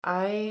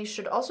I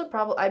should also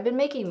I've been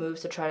making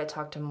moves to try to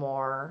talk to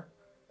more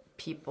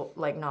people,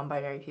 like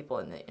non-binary people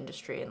in the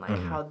industry and like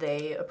how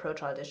they approach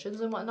auditions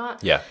and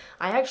whatnot. Yeah.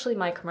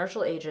 My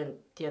commercial agent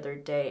the other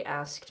day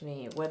asked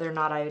me whether or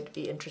not I would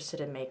be interested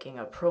in making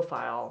a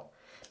profile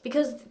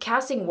because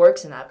casting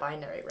works in that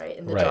binary, right?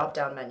 In the Right.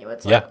 drop-down menu,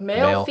 it's Yeah, like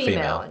male, male,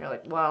 female. and you're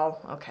like,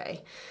 well,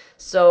 okay.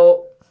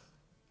 So,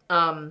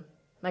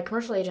 my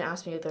commercial agent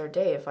asked me the other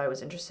day if I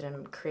was interested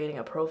in creating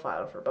a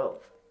profile for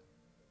both.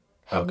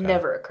 Had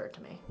never occurred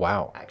to me.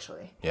 Wow.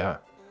 Actually. Yeah.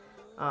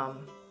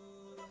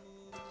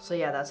 So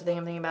yeah, that's the thing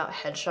I'm thinking about.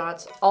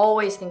 Headshots.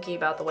 Always thinking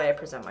about the way I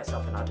present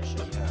myself in audition.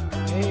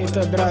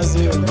 Eita,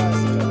 Brasil.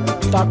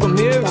 Tá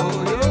comigo?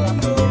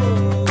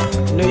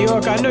 New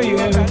York, I know you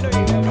hear me.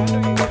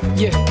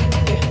 Yeah.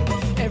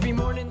 Every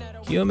morning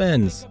that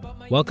Humans,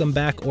 welcome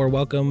back or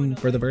welcome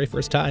for the very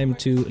first time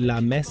to La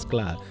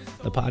Mezcla,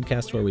 the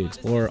podcast where we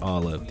explore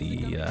all of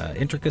the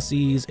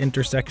intricacies,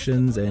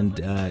 intersections, and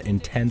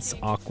intense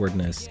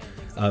awkwardness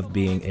of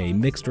being a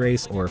mixed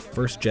race or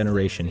first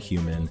generation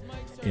human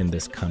in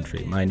this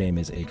country. My name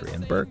is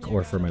Adrian Burke,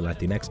 or for my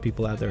Latinx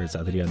people out there, it's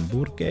Adrian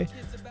Burke.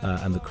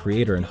 I'm the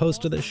creator and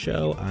host of this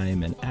show.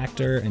 I'm an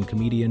actor and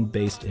comedian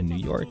based in New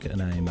York,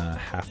 and I'm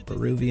half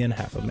Peruvian,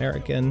 half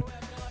American.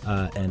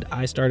 And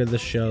I started the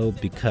show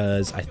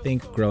because I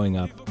think growing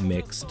up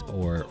mixed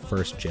or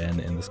first gen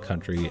in this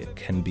country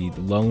can be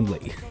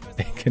lonely.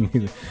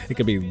 It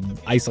can be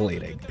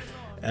isolating.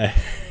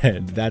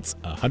 And that's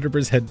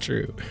 100%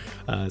 true.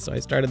 So I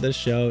started this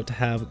show to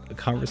have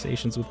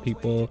conversations with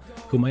people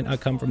who might not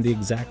come from the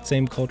exact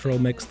same cultural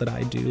mix that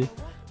I do,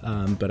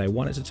 but I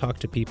wanted to talk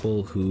to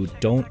people who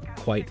don't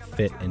quite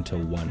fit into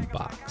one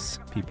box,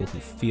 people who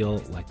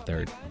feel like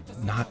they're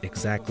not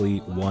exactly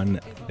one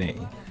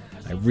thing.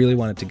 I really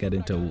wanted to get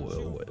into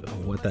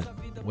what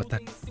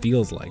that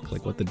feels like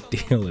what the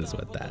deal is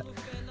with that.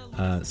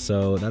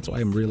 So that's why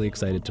I'm really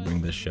excited to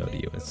bring this show to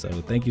you. So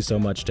thank you so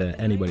much to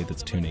anybody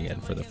that's tuning in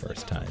for the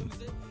first time.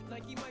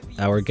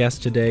 Our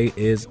guest today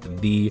is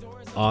the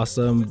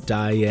awesome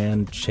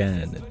Diane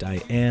Chen.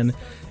 Diane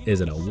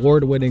is an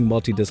award-winning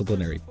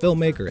multidisciplinary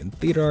filmmaker and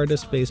theater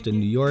artist based in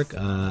New York.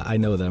 I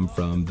know them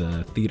from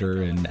the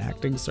theater and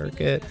acting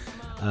circuit.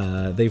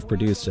 They've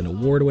produced an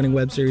award-winning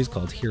web series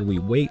called Here We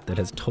Wait that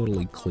has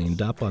totally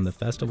cleaned up on the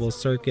festival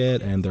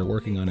circuit, and they're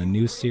working on a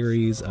new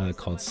series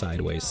called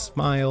Sideways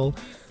Smile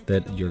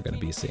that you're going to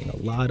be seeing a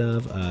lot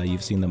of.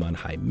 You've seen them on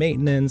High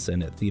Maintenance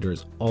and at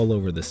theaters all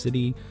over the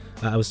city.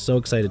 I was so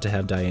excited to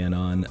have Diane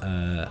on.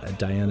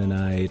 Diane and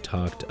I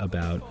talked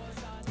about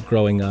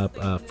growing up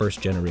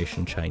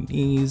first-generation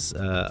Chinese,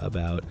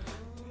 about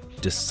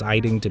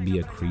deciding to be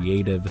a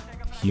creative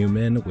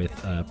human with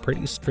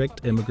pretty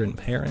strict immigrant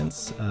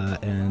parents,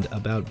 and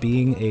about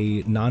being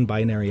a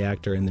non-binary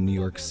actor in the New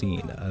York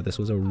scene. This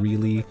was a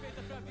really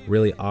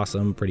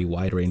awesome, pretty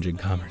wide-ranging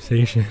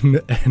conversation,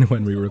 and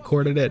when we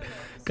recorded it,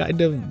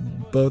 kind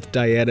of both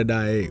Diane and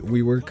I,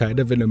 we were kind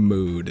of in a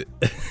mood,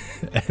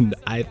 and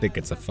I think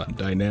it's a fun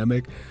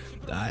dynamic.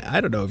 I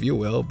don't know if you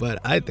will, but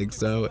I think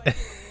so.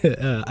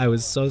 I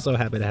was so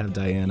happy to have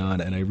Diane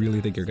on, and I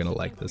really think you're going to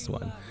like this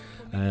one.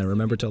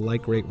 Remember to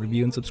like, rate,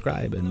 review, and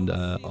subscribe, and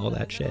all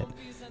that shit.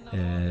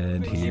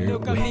 And here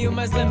we go.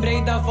 mas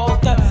lembrei da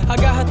volta.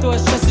 Agarra tua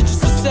chance de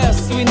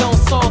sucesso e não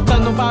solta.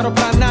 Não paro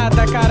pra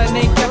nada, cara,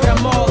 nem quebra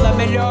mola.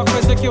 Melhor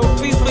coisa que eu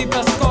fiz foi ir pra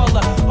escola.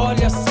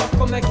 Olha só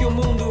como é que o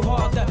mundo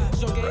roda.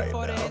 Joguei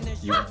fora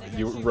energia.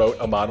 You wrote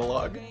a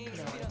monologue? No,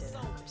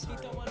 I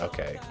didn't.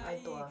 Okay. I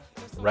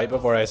bluffed. Right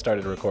before I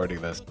started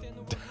recording this,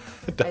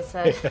 I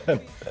said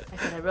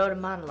I wrote a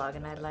monologue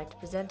and I'd like to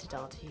present it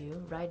all to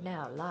you right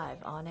now, live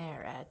on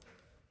air at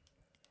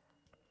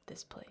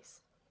this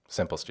place.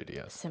 Simple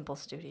Studios. Simple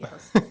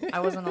Studios. I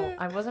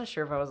wasn't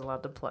sure if I was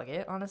allowed to plug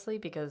it, honestly,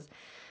 because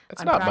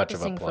It's I'm not much of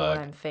a practicing for plug.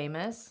 when I'm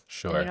famous.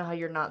 Sure. And you know how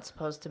you're not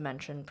supposed to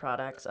mention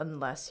products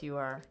unless you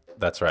are.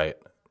 That's right.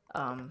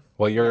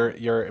 Well,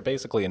 you're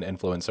basically an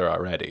influencer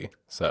already,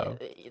 so.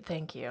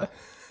 Thank you.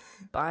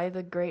 Buy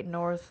the Great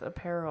North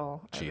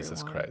apparel.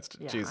 Jesus everyone. Christ.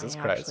 Yeah, Jesus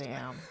I Christ. actually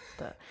am.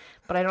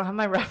 But I don't have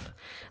my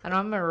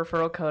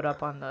referral code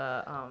up on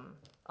the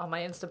on my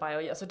Insta bio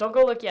yet. So don't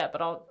go look yet.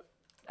 But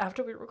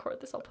after we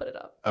record this, I'll put it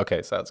up.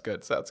 Okay, sounds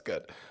good.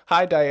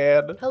 Hi,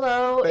 Diane.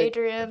 Hello,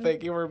 Adrian.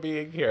 Thank you for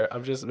being here.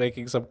 I'm just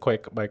making some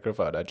quick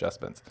microphone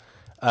adjustments.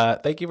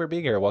 Thank you for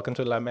being here. Welcome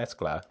to La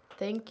Mezcla.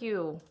 Thank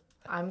you.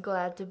 I'm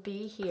glad to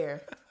be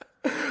here.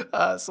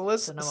 So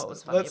let's. I don't know what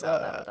was funny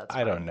about that, but that's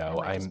I don't fine.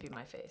 know. It might just be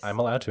my face. I'm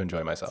allowed to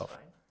enjoy myself.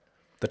 That's fine.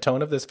 The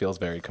tone of this feels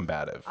very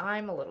combative.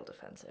 I'm a little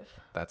defensive.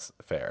 That's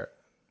fair.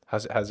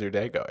 How's your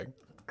day going?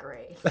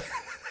 Great.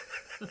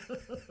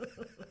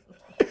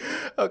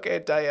 Okay,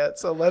 Diane.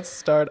 So let's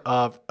start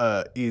off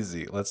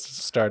easy. Let's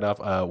start off.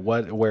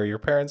 Where are your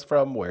parents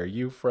from? Where are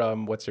you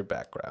from? What's your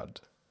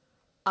background?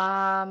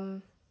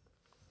 My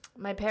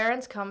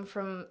parents come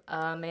from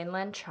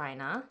mainland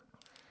China.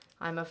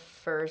 I'm a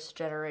first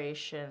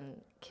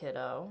generation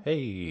kiddo.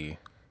 Hey.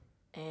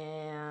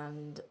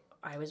 And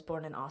I was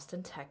born in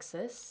Austin,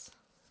 Texas.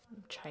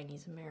 I'm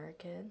Chinese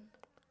American.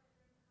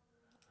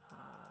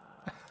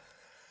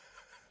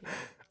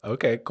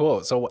 Okay,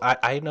 cool. So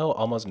I know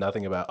almost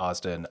nothing about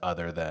Austin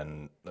other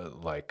than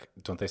like,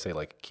 don't they say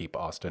like keep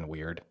Austin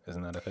weird?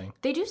 Isn't that a thing?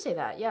 They do say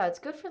that. Yeah, it's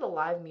good for the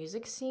live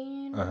music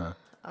scene.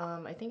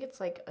 I think it's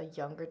like a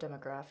younger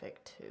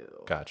demographic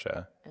too.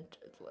 Gotcha. And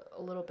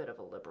a little bit of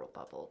a liberal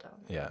bubble down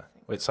there. Yeah.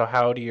 Wait, so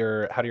how do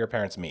your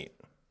parents meet?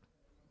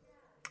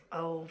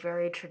 Oh,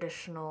 very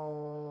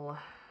traditional.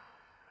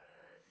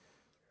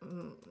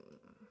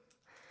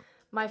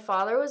 My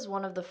father was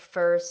one of the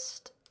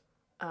first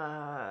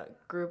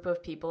group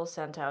of people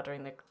sent out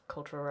during the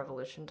Cultural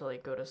Revolution to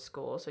like go to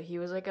school. So he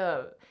was like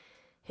a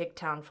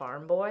Hicktown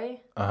farm boy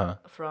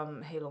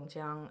from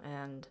Heilongjiang,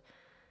 and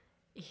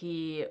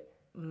he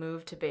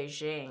moved to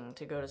Beijing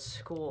to go to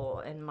school.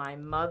 And my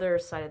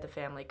mother's side of the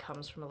family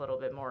comes from a little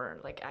bit more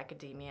like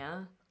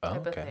academia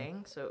type of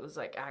thing. So it was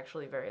like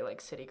actually very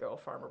like city girl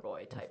farmer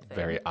boy type thing.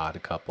 Very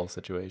odd couple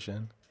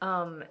situation.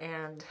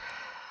 And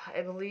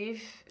I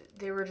believe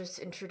they were just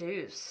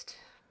introduced.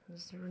 There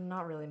was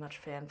not really much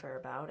fanfare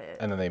about it.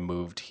 And then they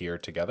moved here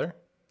together?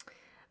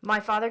 My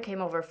father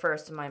came over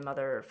first, and my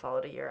mother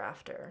followed a year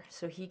after.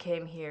 So he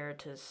came here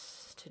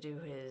to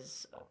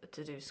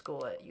do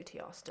school at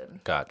UT Austin.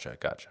 Gotcha.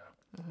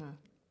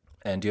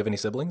 And do you have any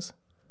siblings?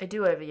 I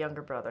do. I have a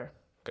younger brother.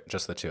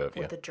 Just the two of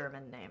you? With a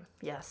German name,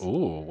 yes.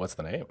 Ooh, what's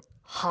the name?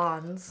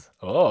 Hans.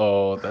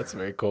 Oh, that's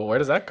very cool. Where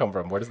does that come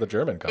from? Where does the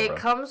German come from? It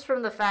comes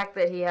from the fact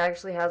that he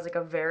actually has like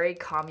a very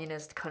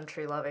communist,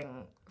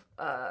 country-loving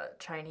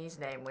Chinese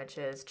name, which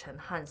is Chen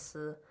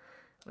Hansi,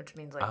 which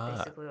means like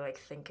basically like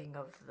thinking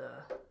of the.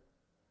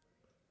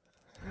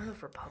 I don't know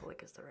if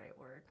republic is the right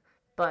word,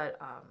 but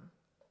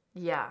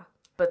yeah.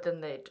 But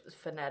then they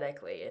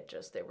phonetically,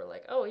 they were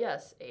like, oh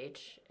yes,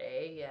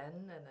 H-A-N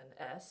and then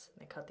S,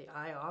 and they cut the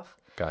I off.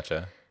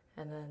 Gotcha.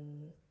 And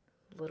then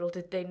little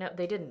did they know,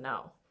 they didn't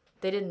know.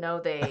 They didn't know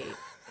they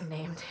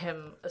named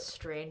him a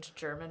strange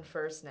German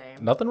first name.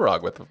 Nothing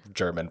wrong with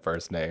German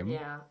first name.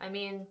 Yeah, I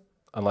mean.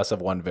 Unless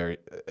it's one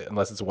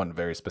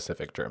very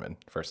specific German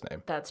first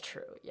name. That's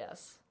true,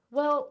 yes.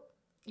 Well,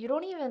 you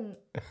don't even,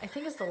 I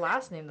think it's the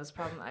last name that's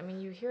problem. I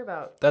mean, you hear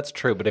about. That's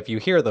true, but if you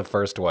hear the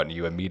first one,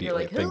 you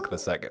immediately think the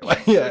second one.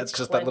 Yeah, it's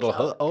just that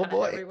little, oh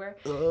boy. Everywhere.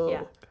 Oh.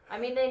 Yeah. I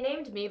mean, they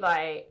named me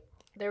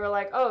they were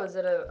like, oh,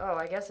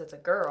 I guess it's a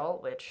girl,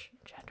 which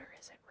gender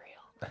isn't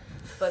real.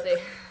 But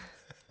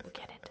we'll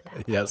get into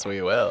that. Yes,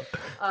 we will.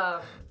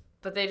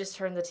 But they just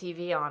turned the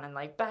TV on, and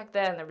like back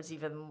then there was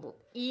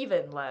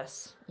even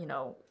less,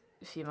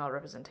 female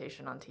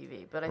representation on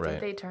TV. But I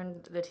think they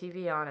turned the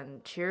TV on,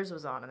 and Cheers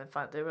was on, and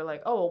then they were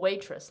like, oh, a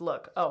waitress,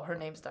 look, oh, her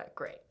name's that,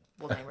 great,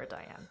 we'll name her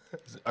Diane.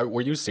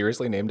 Were you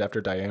seriously named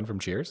after Diane from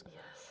Cheers?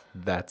 Yes.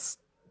 That's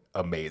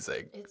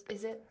amazing.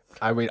 Is it?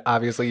 I mean,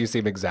 obviously you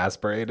seem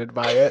exasperated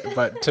by it,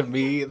 but to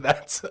me,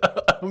 that's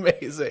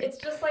amazing. It's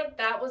just like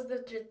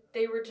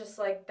they were just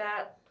like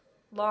that.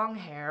 Long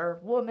hair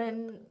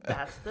woman,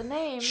 that's the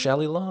name.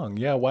 Shelley Long,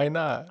 yeah, why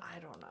not? I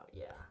don't know,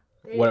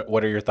 yeah.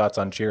 What are your thoughts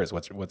on Cheers?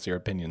 What's your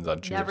opinions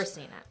on Cheers? Never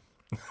seen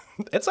it.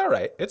 It's all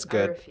right. It's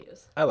good. I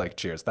refuse. I like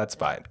Cheers. That's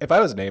fine. If I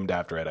was named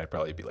after it, I'd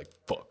probably be like,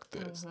 fuck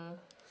this.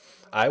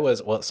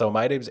 So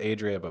my name's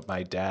Adria, but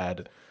my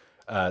dad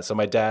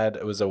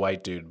was a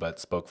white dude, but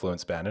spoke fluent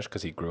Spanish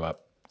because he grew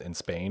up in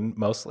Spain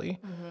mostly.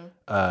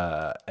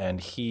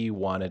 And he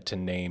wanted to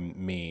name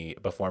me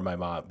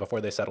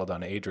before they settled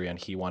on Adrian,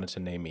 he wanted to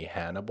name me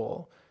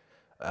Hannibal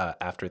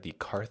after the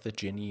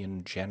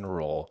Carthaginian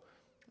general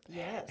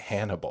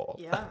Hannibal.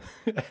 Yeah.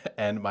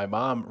 And my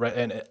mom,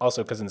 and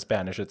also because in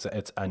Spanish it's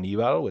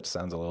Aníbal, which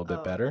sounds a little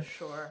bit better.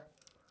 Sure.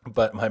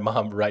 But my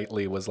mom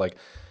rightly was like,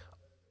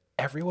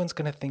 everyone's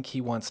going to think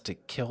he wants to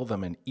kill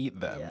them and eat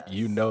them. Yes.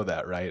 You know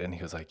that, right? And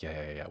he was like,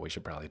 yeah, we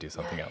should probably do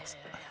something else.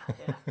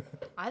 Yeah.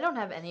 I don't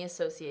have any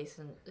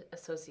associations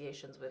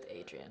with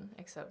Adrian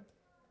except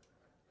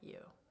you.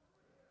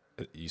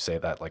 You say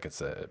that like it's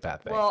a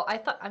bad thing. Well,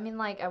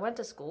 I went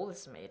to school with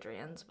some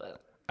Adrians,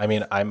 but. I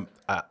mean,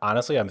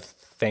 honestly, I'm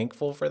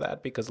thankful for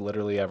that because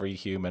literally every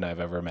human I've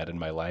ever met in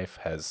my life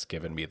has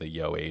given me the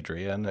yo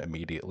Adrian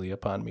immediately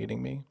upon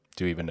meeting me.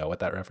 Do you even know what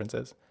that reference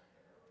is?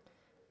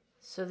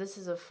 So this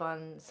is a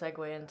fun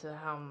segue into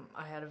how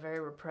I had a very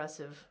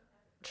repressive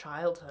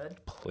childhood.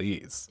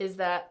 Please. Is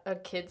that a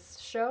kids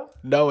show?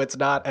 No, it's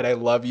not, and I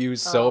love you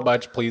so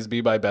much. Please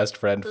be my best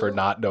friend for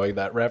not knowing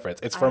that reference.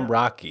 It's from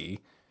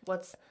Rocky.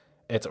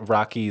 It's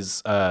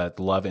Rocky's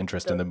love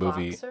interest in the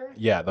movie. Boxer?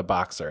 Yeah, the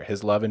boxer.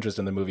 His love interest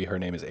in the movie, her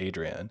name is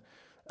Adrian.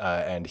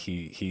 And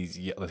he's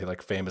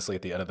like famously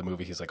at the end of the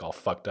movie, he's like all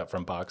fucked up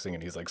from boxing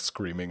and he's like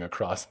screaming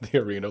across the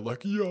arena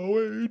like,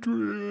 yo,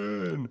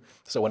 Adrian.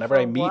 So whenever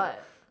I meet... What?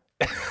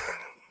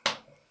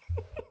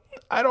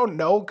 I don't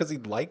know, because he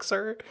likes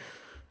her.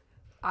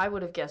 I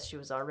would have guessed she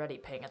was already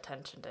paying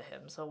attention to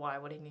him, so why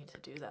would he need to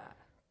do that?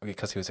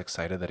 Because he was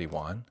excited that he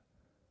won.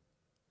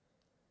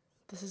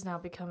 This is now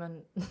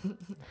becoming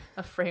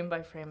a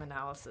frame-by-frame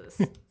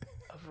analysis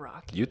of of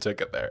rock. You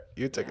took it there.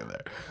 It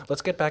there.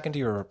 Let's get back into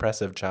your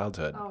repressive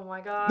childhood. Oh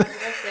my God, did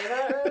I say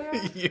that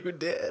earlier? You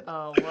did.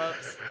 Oh,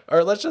 whoops.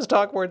 Or let's just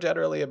talk more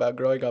generally about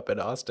growing up in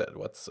Austin.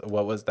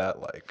 What was that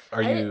like?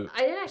 I didn't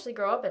actually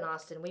grow up in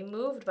Austin. We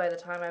moved by the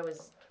time I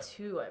was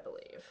 2, I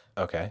believe.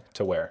 Okay.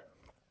 To where?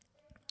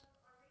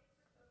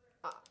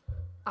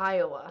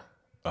 Iowa.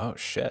 Oh,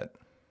 shit.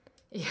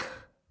 Yeah.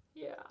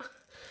 Yeah.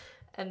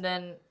 And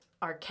then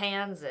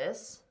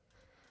Arkansas.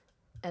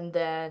 And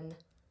then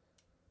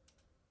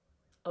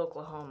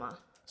Oklahoma.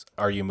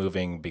 Are you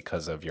moving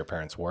because of your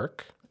parents'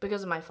 work?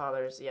 Because of my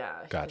father's, yeah.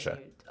 Gotcha.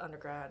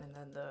 Undergrad and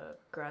then the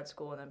grad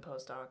school and then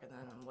postdoc and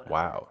then whatever.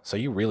 Wow. So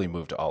you really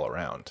moved all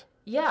around.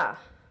 Yeah.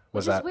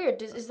 Was Which that is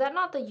weird. Is that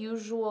not the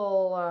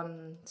usual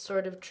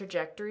sort of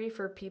trajectory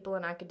for people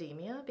in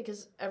academia?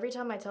 Because every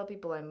time I tell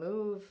people I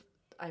moved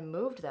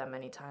that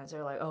many times.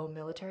 They're like, "Oh,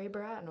 military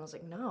brat," and I was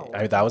like, "No."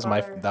 that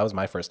was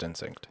my first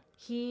instinct.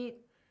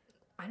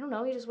 I don't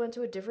know. He just went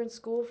to a different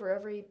school for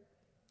every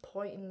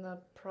point in the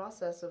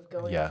process of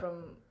going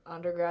from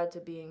undergrad to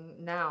being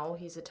now.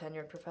 He's a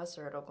tenured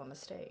professor at Oklahoma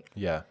State.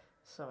 Yeah.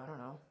 So I don't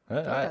know. I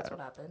think that's what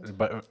happened.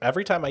 But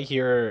every time I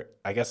hear,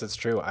 I guess it's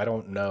true. I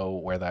don't know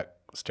where that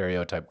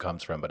stereotype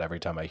comes from, but every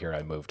time I hear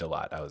I moved a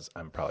lot,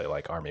 I'm probably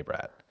like Army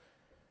brat.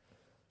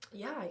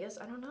 Yeah, I guess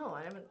I don't know.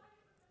 I haven't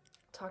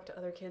talked to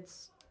other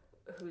kids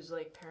whose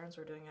like parents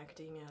were doing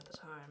academia at the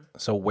time.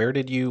 So where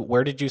did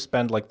you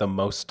spend like the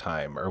most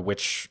time, or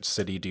which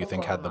city do you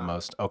think had the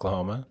most?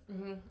 Oklahoma?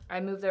 Mm-hmm. I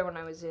moved there when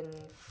I was in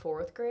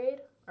 4th grade,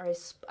 or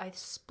I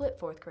split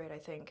 4th grade, I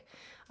think.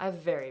 I'm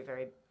very,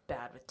 very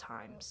bad with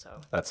time,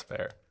 so. That's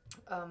fair.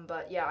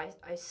 But yeah,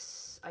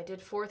 I did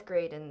 4th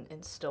grade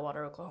in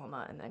Stillwater,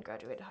 Oklahoma, and then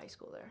graduated high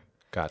school there.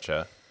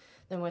 Gotcha.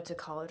 Then went to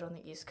college on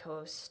the East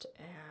Coast,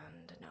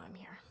 and now I'm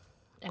here.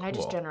 And Cool. I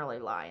just generally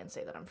lie and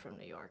say that I'm from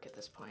New York at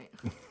this point.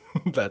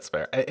 That's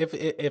fair. If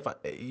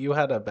you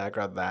had a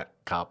background that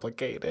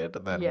complicated,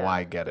 then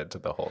why get into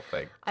the whole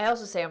thing? I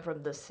also say I'm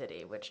from the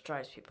city, which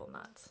drives people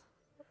nuts.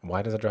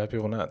 Why does it drive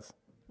people nuts?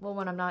 Well,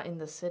 when I'm not in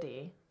the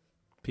city.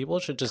 People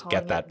should just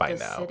get that by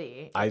now.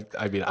 City. I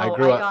mean, I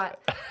grew up. I got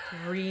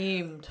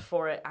reamed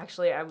for it.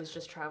 Actually, I was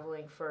just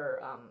traveling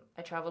for.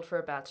 I traveled for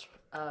a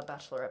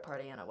bachelorette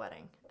party and a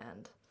wedding,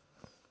 and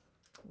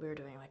we were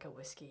doing like a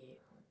whiskey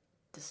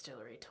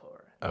distillery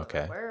tour.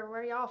 Okay. Like, where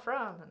are y'all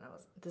from? And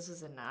this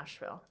is in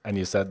Nashville. And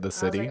you said the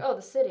city? I was like, oh,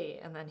 the city.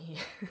 And then he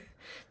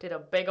did a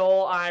big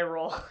old eye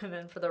roll. And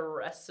then for the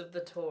rest of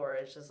the tour,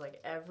 it's just like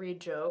every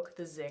joke,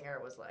 the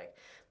zinger was like,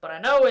 but I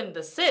know in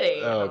the city.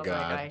 And I was like,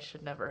 I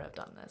should never have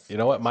done this. You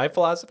know what? My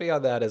philosophy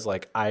on that is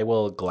like, I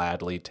will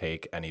gladly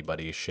take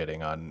anybody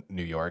shitting on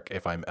New York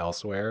if I'm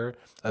elsewhere,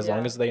 as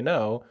long as they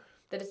know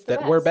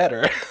that we're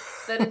better.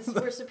 That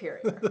we're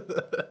superior.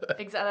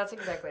 That's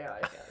exactly how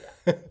I feel,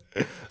 yeah.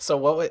 So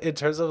what, in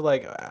terms of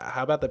like,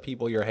 how about the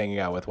people you're hanging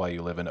out with while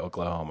you live in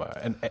Oklahoma?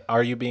 And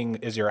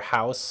is your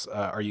house,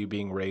 are you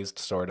being raised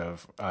sort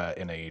of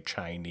in a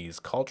Chinese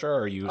culture?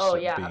 Or are you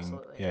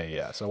absolutely.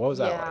 Yeah. So what was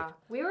that like?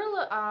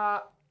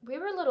 We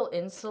were a little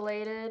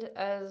insulated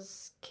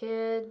as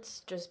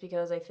kids just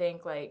because I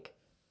think like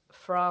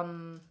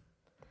from,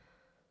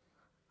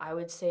 I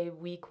would say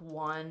week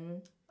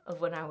 1 of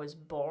when I was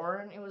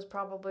born, it was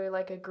probably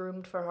like a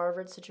groomed for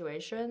Harvard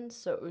situation.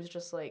 So it was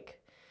just like,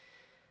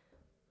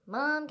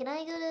 Mom, can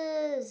I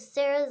go to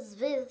Sarah's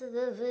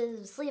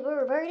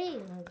sleepover party?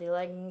 And I'd be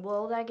like,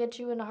 will that get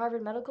you into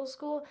Harvard Medical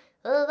School?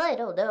 I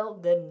don't know.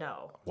 Then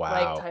no.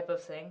 Wow. Like type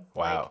of thing.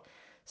 Wow. Like,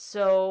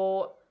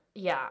 so,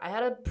 yeah, I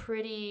had a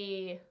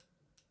pretty,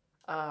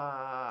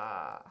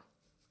 I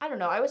don't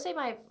know. I would say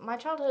my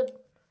childhood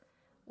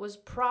was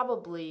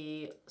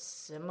probably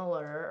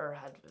similar or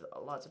had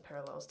lots of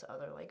parallels to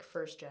other, like,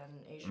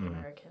 first-gen Asian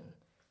American,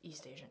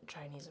 East Asian,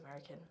 Chinese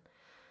American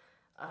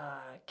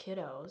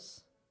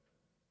kiddos.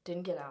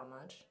 Didn't get out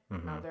much.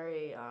 Not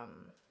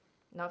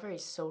very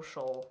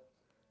social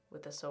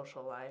with the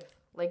social life.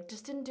 Like,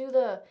 just didn't do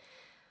the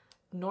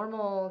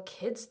normal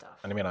kid stuff.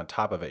 And I mean, on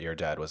top of it, your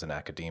dad was in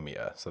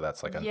academia, so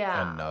that's like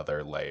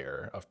another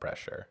layer of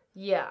pressure.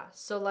 Yeah.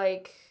 So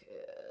like,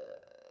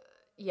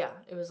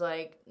 it was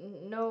like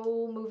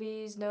no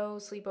movies, no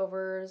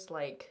sleepovers,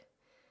 like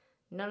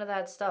none of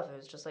that stuff. It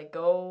was just like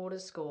go to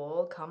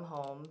school, come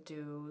home,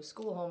 do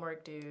school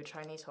homework, do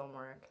Chinese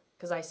homework.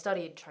 Because I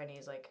studied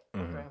Chinese, like,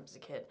 growing up as a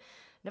kid.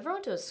 Never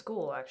went to a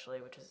school,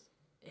 actually, which is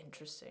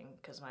interesting,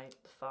 because my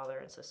father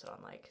insisted on,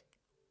 like,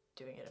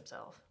 doing it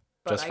himself.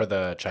 But just for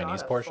the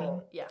Chinese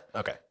portion? Yeah.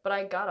 Okay. But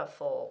I got a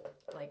full,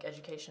 like,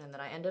 education, and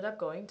then I ended up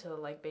going to,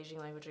 like, Beijing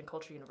Language and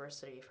Culture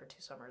University for 2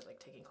 summers, like,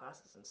 taking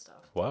classes and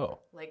stuff. Whoa.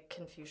 Like,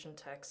 Confucian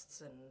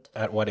texts and...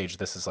 At what age?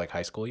 This is, like,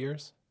 high school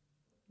years?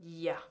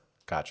 Yeah.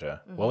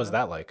 Gotcha. What was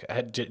that like?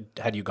 Had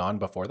you gone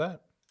before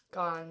that?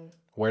 Gone.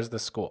 Where's the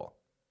school?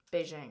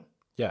 Beijing.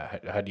 Yeah,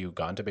 had you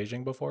gone to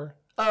Beijing before?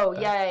 Oh,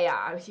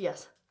 yeah.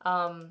 Yes.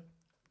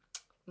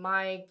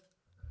 My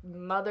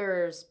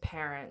mother's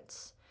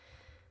parents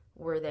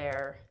were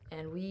there,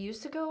 and we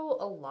used to go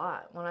a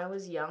lot. When I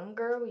was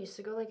younger, we used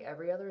to go, like,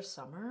 every other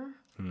summer.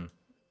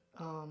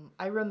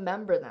 I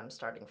remember them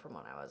starting from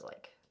when I was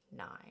like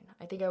 9.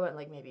 I think I went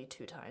like maybe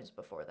 2 times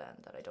before then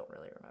that I don't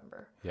really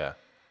remember. Yeah.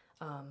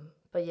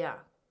 But yeah,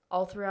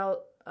 all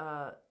throughout,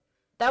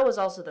 that was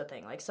also the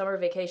thing. Like summer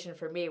vacation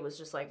for me was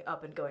just like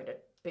up and going to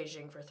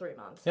Beijing for 3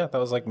 months. Yeah, that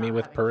was like me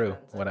with Peru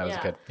when I was a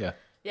kid. Yeah.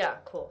 Yeah,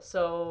 cool.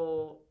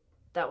 So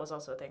that was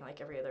also a thing,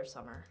 like every other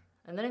summer.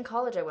 And then in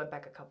college, I went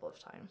back a couple of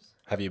times.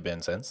 Have you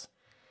been since?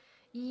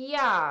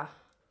 Yeah.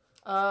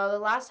 The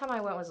last time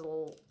I went was a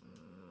little...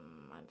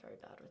 I'm very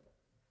bad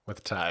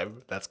with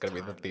time. That's going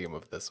to be the theme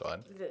of this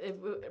one.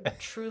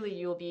 Truly,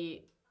 you'll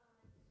be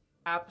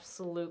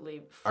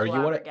absolutely Are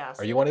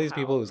flabbergasted. you one of these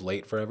people who's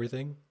late for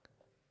everything?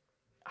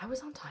 I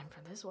was on time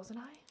for this, wasn't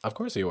I? Of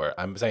course you were.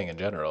 I'm saying in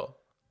general.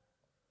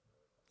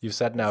 You've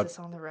said now... Is this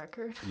on the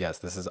record? Yes,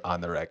 this is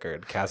on the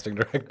record. Casting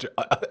director...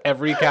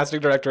 every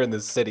casting director in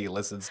this city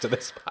listens to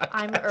this podcast.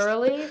 I'm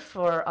early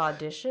for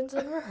auditions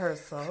and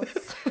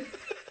rehearsals.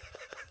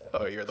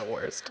 Oh, you're the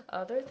worst.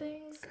 Other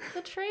things?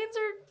 The trains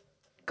are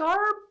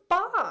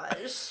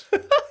garbage.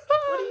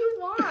 What do you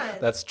want?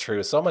 That's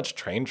true. So much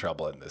train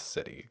trouble in this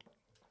city.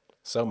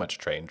 So much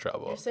train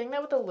trouble. You're saying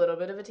that with a little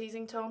bit of a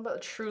teasing tone,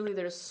 but truly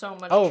there's so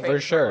much train for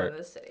sure. trouble in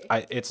this city.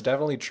 It's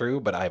definitely true,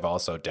 but I've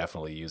also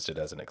definitely used it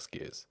as an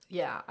excuse.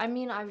 Yeah, I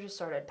mean, I've just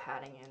started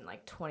padding in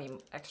like 20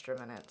 extra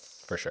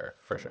minutes. For sure.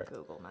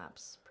 Google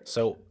Maps.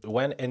 So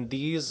when in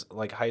these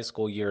like high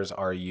school years,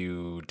 are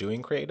you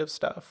doing creative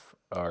stuff?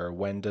 Or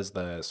when does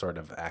the sort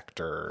of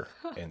actor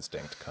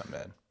instinct come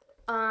in?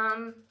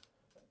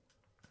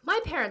 My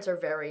parents are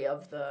very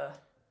of the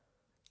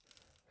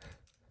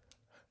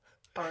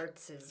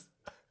arts is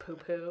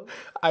poo-poo.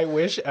 I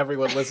wish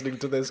everyone listening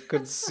to this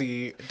could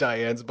see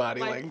Diane's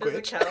body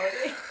language.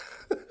 Physicality.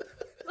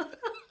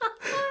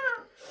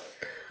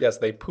 Yes,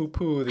 they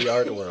poo-poo the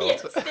art world.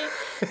 Yes,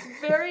 they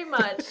very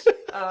much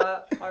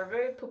are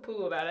very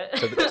poo-poo about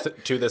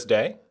it. To this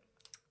day?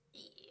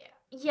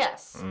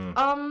 Yes.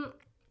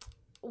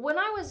 When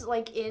I was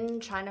like in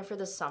China for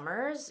the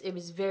summers, it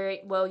was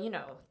very, well, you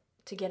know,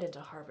 to get into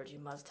Harvard, you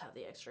must have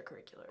the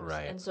extracurriculars.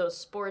 Right. And so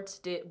sports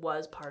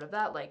was part of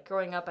that. Like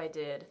growing up,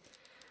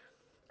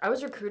 I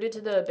was recruited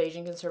to the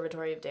Beijing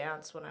Conservatory of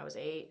Dance when I was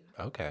 8.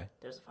 Okay.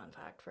 There's a fun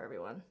fact for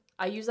everyone.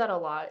 I use that a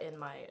lot in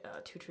my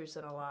 2 Truths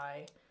and a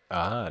Lie.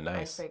 Ah,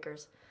 nice.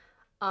 Icebreakers.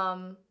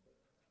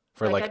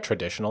 For like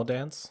traditional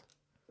dance?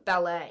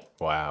 Ballet.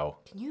 Wow.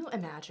 Can you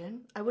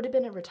imagine? I would have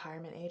been at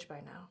retirement age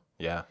by now.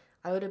 Yeah.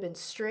 I would have been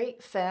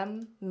straight,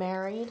 femme,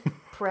 married,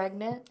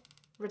 pregnant,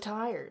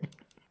 retired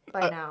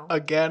by now.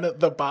 Again,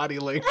 the body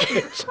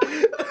language.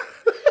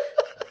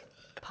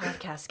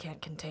 Podcast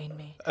can't contain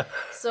me.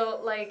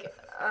 So like,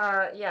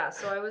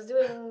 so I was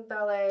doing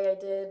ballet.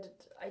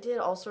 I did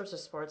all sorts of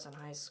sports in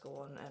high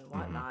school and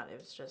whatnot. It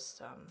was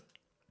just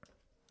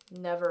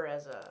never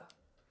as a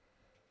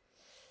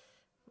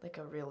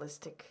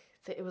realistic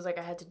thing. It was like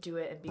I had to do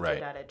it and be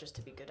good at it just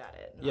to be good at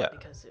it, not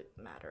because it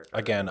mattered.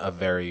 Again, a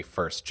very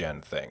first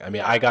gen thing. I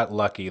mean, I got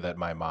lucky that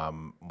my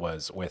mom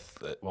was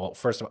with. Well,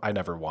 first of all, I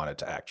never wanted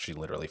to act. She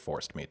literally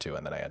forced me to,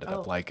 and then I ended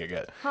up liking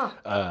it.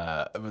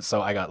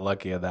 So I got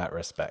lucky in that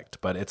respect.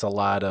 But it's a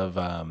lot of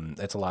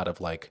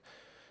like,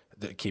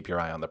 keep your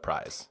eye on the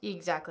prize.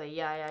 Exactly.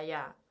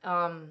 Yeah.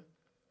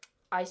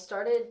 I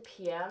started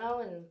piano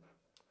in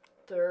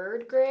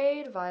 3rd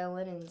grade,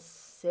 violin in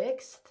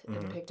 6th,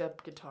 and picked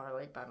up guitar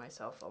like by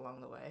myself along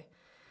the way.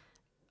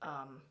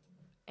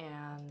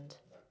 And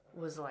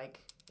was like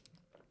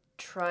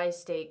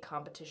tri-state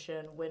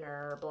competition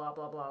winner, blah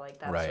blah blah, like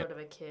that sort of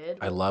a kid.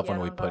 I love when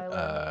we put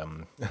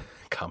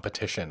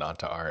competition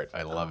onto art.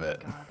 I love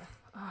it. God.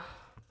 Oh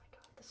my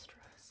god, the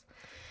stress.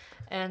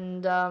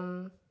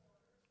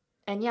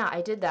 And yeah,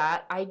 I did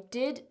that.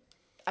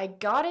 I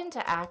got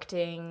into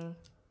acting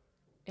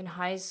in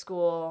high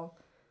school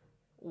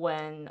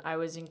when I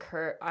was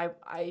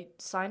I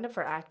signed up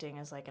for acting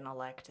as like an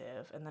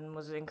elective and then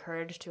was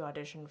encouraged to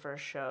audition for a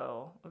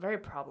show, a very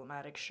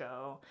problematic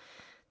show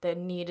that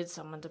needed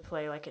someone to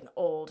play like an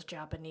old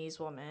Japanese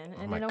woman.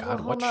 Oh and my in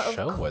God, what Oklahoma,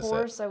 show was it? Of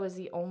course, I was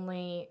the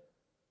only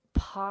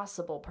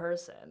possible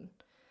person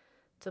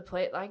to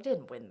play. I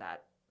didn't win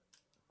that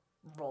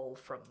role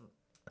from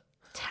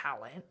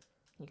talent.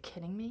 You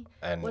kidding me?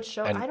 And, what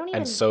show? And, I don't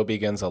even. And so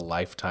begins a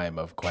lifetime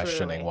of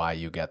questioning Truly. why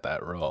you get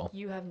that role.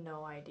 You have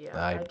no idea.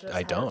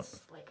 I don't.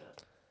 Like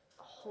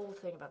a whole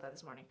thing about that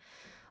this morning.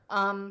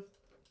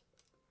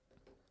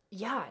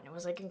 Yeah, and it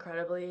was like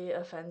incredibly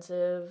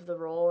offensive, the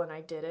role, and I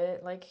did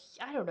it. Like,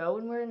 I don't know,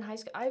 when we were in high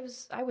school, I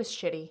was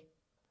shitty.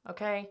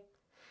 Okay?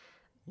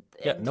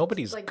 Yeah, And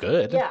nobody's like,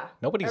 good. Yeah.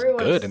 Nobody's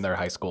everyone's good in their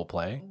high school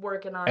play.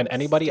 Working on And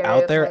anybody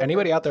out there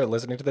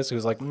listening to this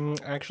who's like,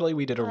 actually,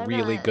 we did a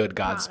really good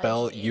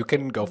Godspell, you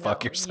can go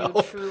fuck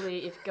yourself. You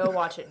truly, go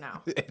watch it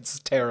now. It's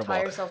terrible.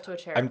 Tie yourself to a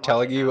chair. I'm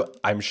telling you,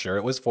 I'm sure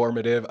it was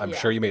formative. I'm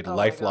sure you made Oh my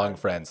lifelong God.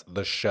 friends.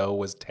 The show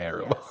was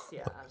terrible.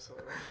 Yes, yeah,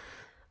 absolutely.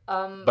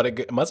 But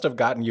it must have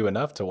gotten you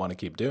enough to want to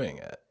keep doing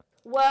it.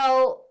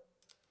 Well,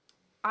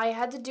 I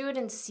had to do it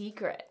in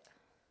secret.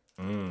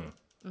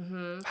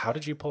 How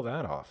did you pull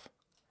that off?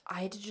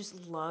 I had to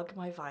just lug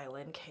my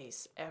violin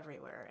case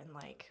everywhere and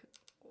like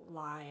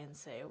lie and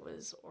say it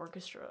was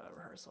orchestra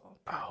rehearsal.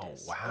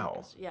 Practice,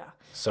 wow. Yeah.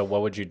 So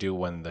what would you do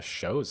when the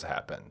shows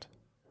happened?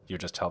 You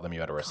just tell them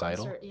you had a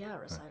recital?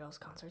 Recitals,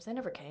 concerts. I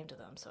never came to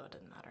them, so it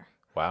didn't matter.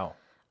 Wow.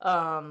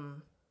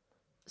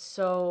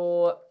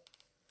 So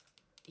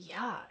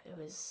yeah, it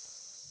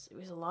was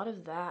a lot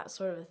of that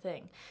sort of a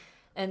thing.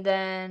 And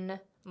then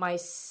my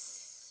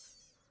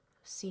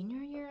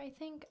senior year, I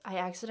think, I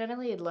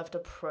accidentally had left a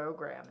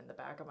program in the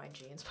back of my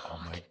jeans pocket.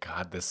 Oh my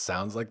God, this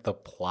sounds like the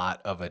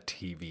plot of a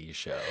TV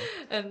show.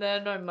 And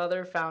then my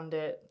mother found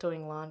it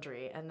doing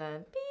laundry, and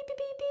then beep beep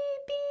beep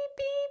beep beep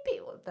beep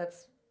beep. Well,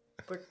 that's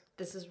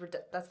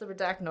the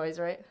redact noise,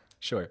 right?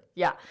 Sure.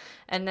 Yeah.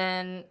 And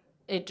then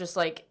it just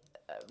like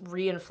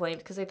re-inflamed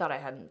because they thought I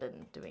hadn't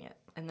been doing it.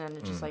 And then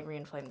it just like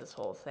re-inflamed this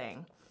whole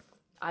thing.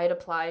 I had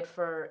applied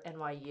for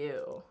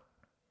NYU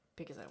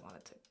because I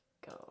wanted to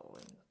go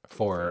and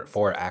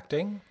for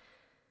acting?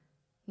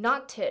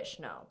 Not Tisch,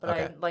 no. But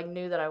Okay. I like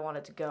knew that I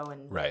wanted to go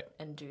and Right.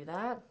 and do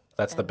that.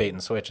 That's the bait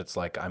and switch. It's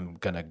like I'm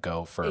gonna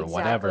go for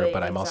whatever, Exactly,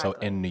 but I'm also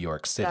exactly. in New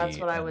York City. That's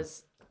what I and-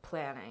 was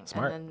planning.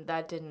 Smart. And then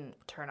that didn't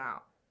turn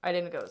out. I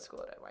didn't go to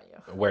school at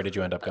NYU. Where did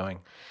you end up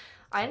going?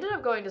 I ended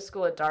up going to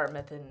school at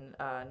Dartmouth in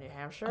New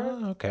Hampshire.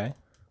 Oh, okay.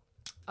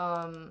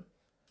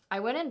 I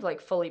went in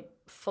like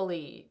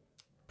fully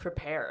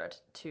prepared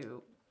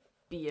to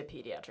be a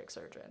pediatric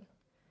surgeon.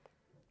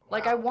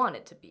 Like I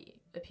wanted to be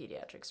a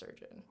pediatric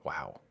surgeon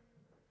Wow.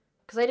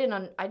 because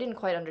I didn't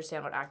quite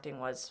understand what acting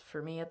was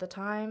for me at the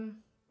time.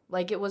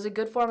 Like it was a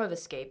good form of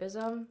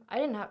escapism. I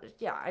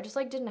just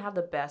like didn't have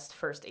the best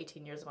first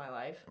 18 years of my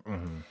life.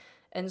 Mm-hmm.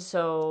 And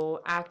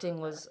so acting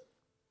was,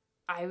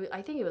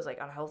 I think it was like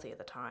unhealthy at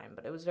the time,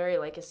 but it was very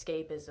like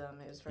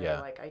escapism. It was very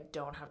like, I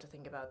don't have to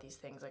think about these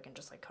things. I can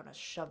just like kind of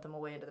shove them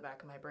away into the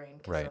back of my brain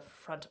because the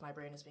front of my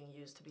brain is being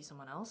used to be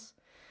someone else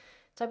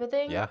type of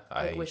thing. Yeah.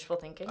 Like wishful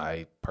thinking.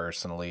 I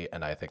personally,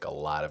 and I think a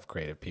lot of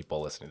creative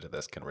people listening to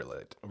this can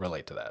relate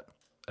to that,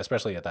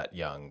 especially at that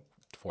young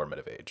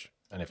formative age.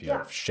 And if you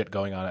have shit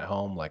going on at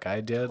home like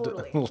I did,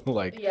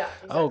 like,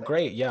 oh,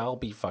 great. Yeah, I'll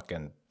be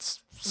fucking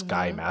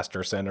Sky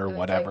Masterson or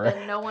whatever. Like,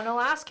 then no one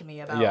will ask me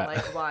about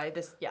like why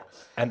this. Yeah.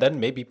 And then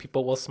maybe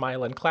people will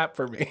smile and clap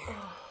for me.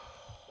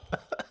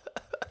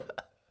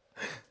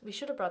 We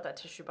should have brought that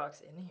tissue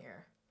box in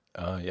here.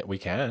 Yeah, we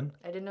can.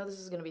 I didn't know this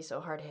was going to be so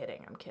hard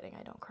hitting. I'm kidding.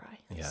 I don't cry.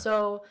 Yeah.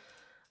 So.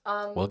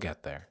 We'll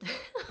get there.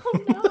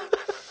 Oh, no.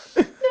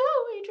 No,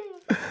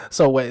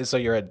 Adrian. So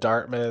you're at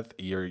Dartmouth.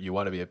 You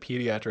want to be a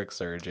pediatric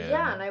surgeon.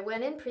 Yeah, and I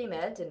went in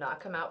pre-med, did not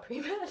come out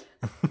pre-med.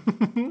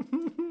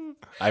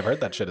 I've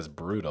heard that shit is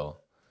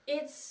brutal.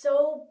 It's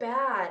so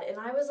bad. And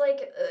I was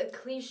like a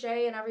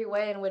cliche in every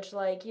way in which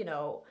like, you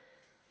know,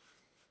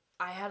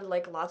 I had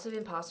like lots of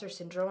imposter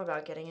syndrome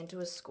about getting into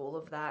a school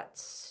of that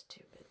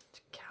stupid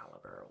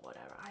caliber or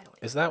whatever. I don't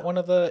Is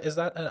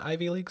that an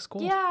Ivy League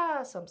school?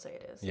 Yeah, some say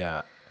it is.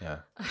 Yeah.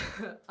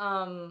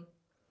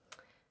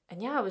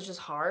 And yeah, it was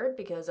just hard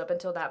because up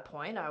until that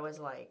point I was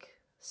like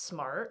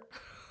smart.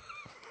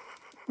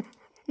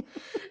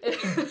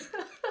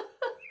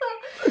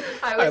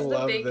 I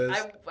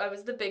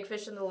was the big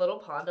fish in the little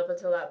pond up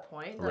until that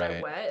point. Then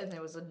I went and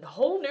there was a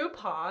whole new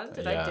pond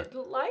and I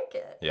didn't like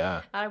it.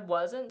 Yeah. I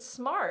wasn't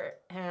smart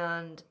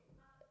and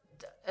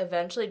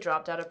eventually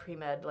dropped out of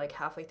pre-med like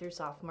halfway through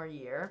sophomore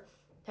year.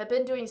 Had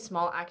been doing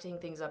small acting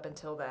things up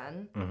until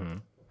then. Mm-hmm.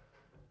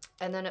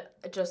 And then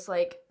it just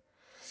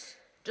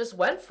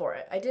went for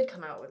it. I did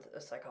come out with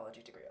a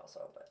psychology degree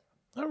also, but.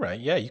 All right.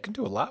 Yeah, you can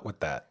do a lot with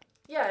that.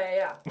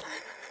 Yeah.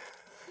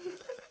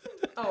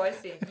 Oh, I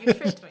see. You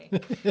tricked me.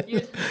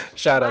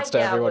 Shout outs to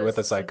everyone with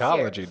a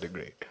psychology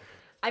degree.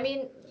 I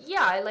mean,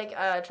 yeah,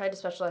 I tried to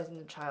specialize in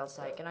the child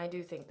psych, and I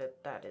do think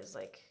that is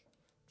like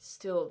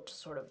still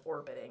just sort of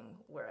orbiting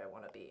where I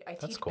want to be. I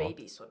teach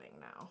baby swimming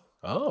now.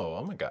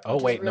 Oh my God. Oh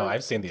wait, no,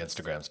 I've seen the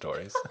Instagram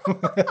stories.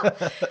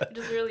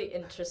 Just really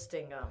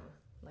interesting,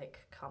 like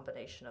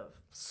combination of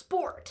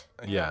sport.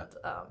 And,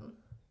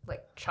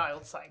 like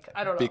child psych.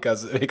 I don't know.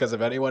 Because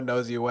if anyone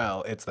knows you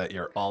well, it's that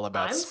you're all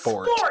about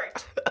sport.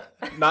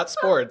 Not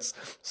sports,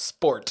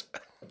 sport.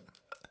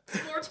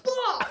 Sports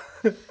ball.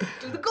 Do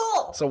the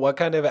goal. So what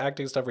kind of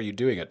acting stuff are you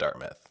doing at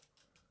Dartmouth?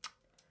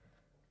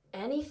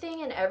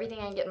 Anything and everything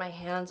I can get my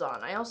hands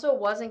on. I also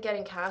wasn't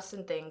getting cast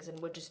in things and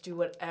would just do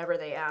whatever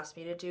they asked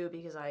me to do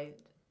because I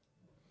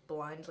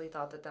blindly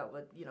thought that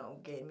would, you know,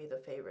 gain me the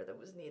favor that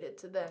was needed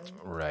to then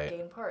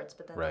gain parts.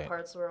 But then the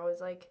parts were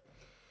always like,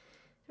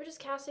 they're just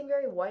casting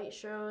very white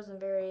shows and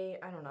very,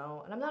 I don't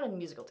know. And I'm not a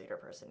musical theater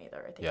person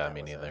either. I think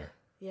me neither.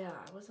 I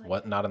was like...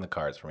 What? Not in the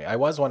cards for me. I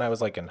was when I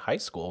was like in high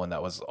school and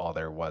that was all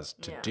there was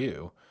to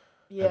do.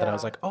 Yeah. And then I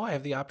was like, oh, I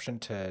have the option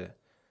to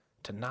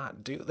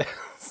not do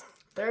this.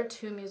 There are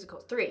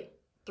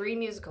three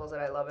musicals that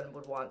I love and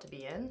would want to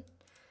be in.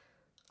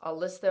 I'll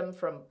list them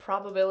from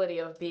probability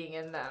of being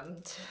in them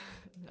to,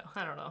 no,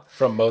 I don't know.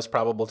 From most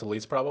probable to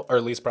least probable,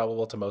 or least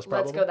probable to most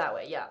probable? Let's go that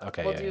way, yeah.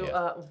 Okay, we'll do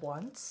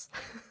Once.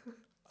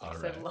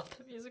 Because I love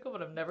the musical,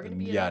 but I'm never going to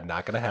be in Yeah, it.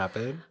 not going to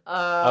happen.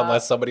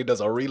 Unless somebody does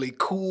a really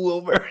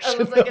cool version.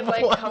 Unless I can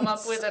like come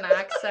up with an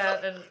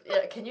accent and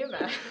yeah, can you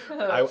imagine?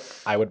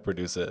 I would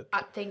produce it.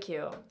 Thank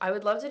you. I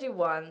would love to do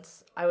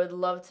once. I would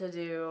love to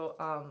do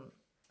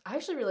I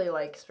actually really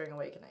like Spring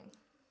Awakening.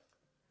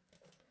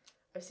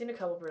 I've seen a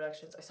couple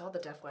productions. I saw the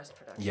Deaf West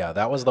production. Yeah,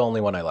 that was the only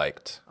one I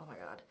liked. Oh my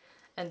god.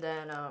 And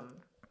then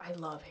I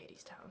love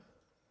Hadestown.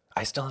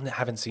 I still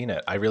haven't seen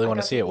it. I really want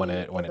to see it when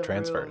it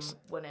transfers.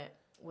 When it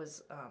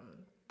was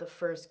the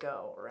first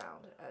go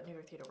around at New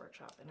York Theater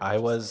Workshop. And I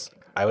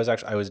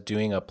was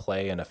doing a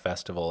play in a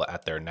festival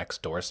at their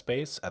next door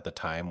space at the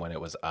time when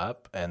it was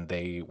up, and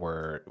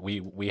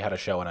we had a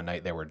show on a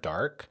night they were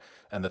dark,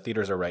 and the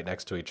theaters are right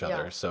next to each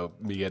other. Yeah. So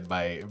me and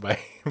my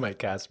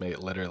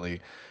castmate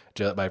literally.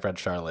 My friend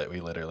Charlotte,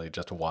 we literally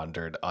just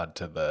wandered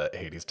onto the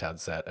Hadestown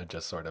set and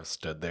just sort of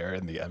stood there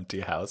in the empty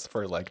house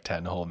for like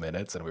 10 whole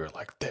minutes, and we were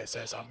like, "This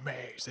is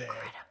amazing!"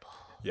 Incredible.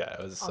 Yeah,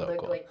 it was so the,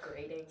 cool. Like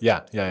grating.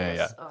 Yeah.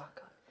 Oh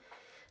god.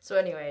 So,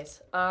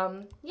 anyways,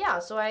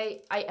 so I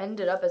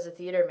ended up as a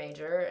theater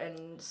major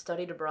and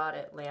studied abroad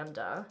at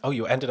Lambda. Oh,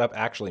 you ended up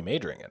actually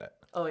majoring in it.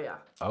 Oh yeah.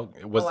 Oh,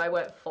 I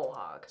went full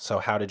hog. So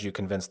how did you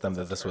convince them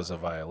that this was a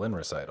violin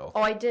recital?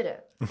 Oh, I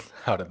didn't.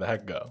 How did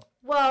that go?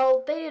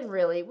 Well, they didn't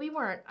really. We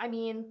weren't. I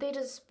mean,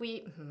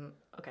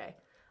 okay.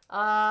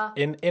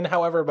 In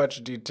however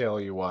much detail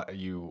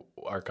you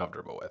are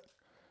comfortable with.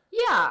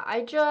 Yeah,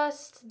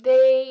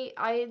 they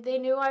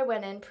knew I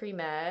went in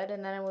pre-med,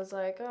 and then it was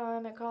like, oh,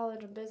 I'm at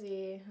college, I'm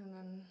busy, and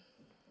then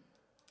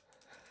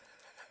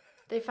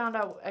they found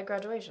out at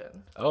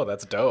graduation. Oh,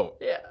 that's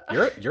dope. Yeah.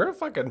 You're a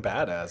fucking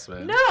badass,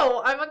 man.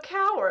 No, I'm a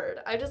coward.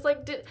 I just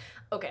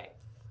okay.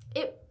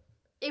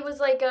 It was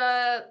like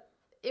a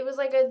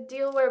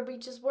deal where we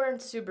just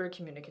weren't super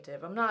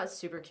communicative. I'm not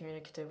super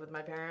communicative with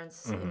my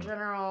parents in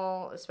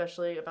general,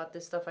 especially about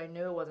this stuff I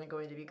knew it wasn't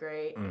going to be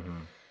great. Mm-hmm.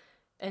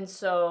 And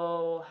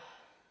so,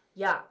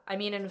 yeah, I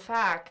mean, in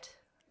fact,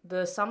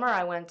 the summer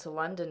I went to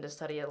London to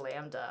study at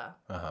Lambda,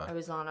 I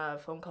was on a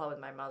phone call with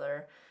my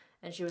mother,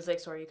 and she was like,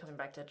 "So are you coming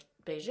back to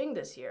Beijing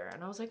this year?"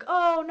 And I was like,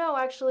 "Oh no,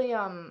 actually,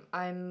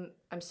 I'm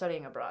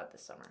studying abroad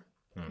this summer."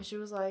 And she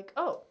was like,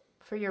 "Oh,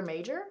 for your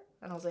major?"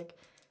 And I was like,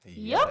 "Yep."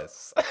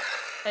 Yes.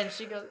 And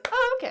she goes,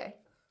 "Oh, okay."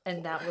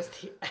 And that was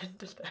the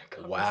end of that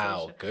conversation.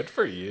 Wow, good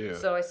for you.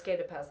 So I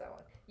skated past that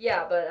one.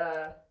 Yeah,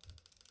 but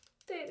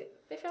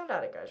they found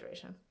out at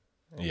graduation.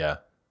 Yeah.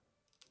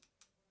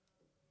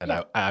 And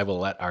yeah. I will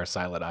let our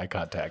silent eye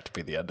contact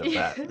be the end of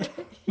that.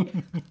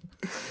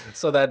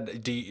 So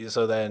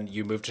then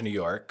you moved to New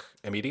York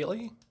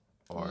immediately?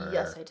 Or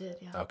yes, I did.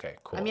 Yeah. Okay,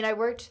 cool. I mean, I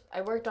worked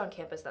on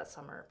campus that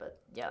summer, but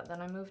yeah, then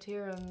I moved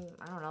here and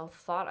I don't know,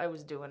 thought I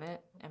was doing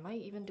it. Am I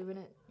even doing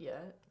it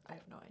yet? I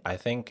have no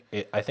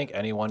idea. I think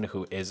anyone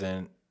who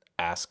isn't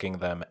asking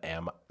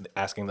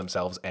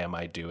themselves, am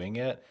I doing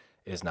it,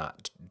 is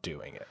not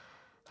doing it.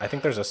 I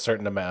think there's a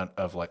certain amount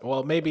of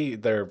maybe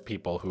there are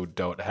people who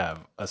don't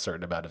have a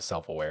certain amount of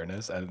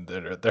self-awareness and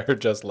they're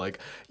just like,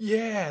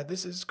 yeah,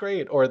 this is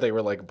great. Or they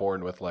were like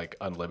born with like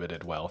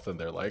unlimited wealth and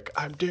they're like,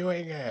 I'm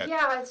doing it.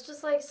 Yeah, it's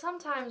just like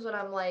sometimes when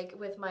I'm like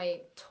with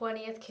my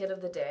 20th kid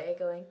of the day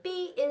going,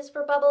 B is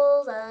for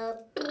bubbles,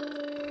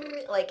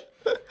 like,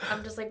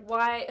 I'm just like,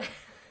 why?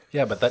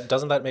 Yeah, but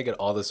doesn't that make it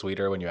all the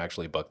sweeter when you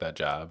actually book that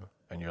job?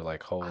 And you're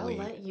like, holy shit.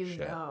 I'll let you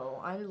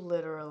know. I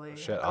literally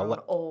have grown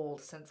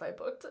old since I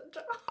booked a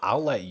job.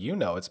 I'll let you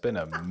know. It's been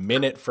a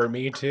minute for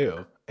me,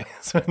 too.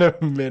 It's been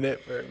a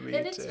minute for me,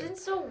 and it's been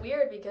so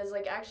weird because,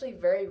 like, actually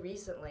very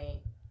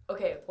recently...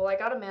 Okay, well, I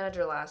got a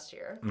manager last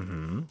year.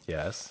 Mm-hmm,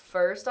 yes.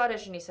 First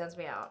audition he sends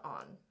me out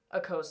on,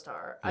 a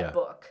co-star. Yeah. I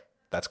book.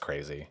 That's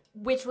crazy.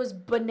 Which was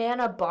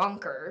banana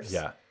bonkers.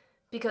 Yeah.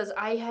 Because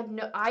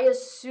I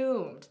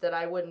assumed that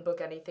I wouldn't book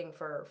anything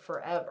for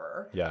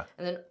forever. Yeah.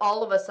 And then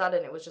all of a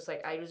sudden it was just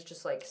like, I was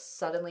just like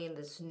suddenly in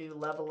this new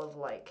level of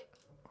like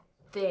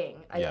thing.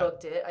 I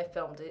booked it. I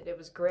filmed it. It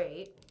was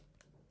great.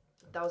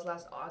 That was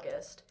last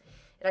August.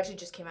 It actually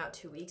just came out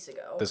 2 weeks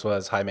ago. This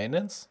was High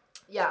Maintenance?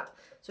 Yeah.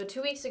 So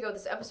 2 weeks ago,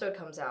 this episode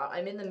comes out.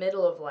 I'm in the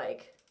middle of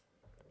like,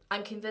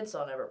 I'm convinced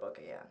I'll never book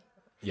again.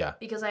 Yeah.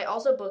 Because I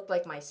also booked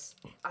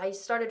I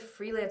started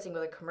freelancing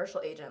with a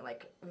commercial agent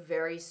like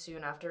very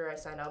soon after I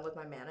signed on with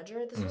my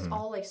manager. This was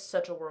all like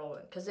such a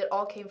whirlwind because it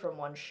all came from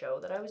one show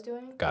that I was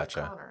doing.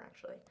 Gotcha. With Connor,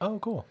 actually. Oh,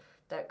 cool.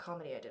 That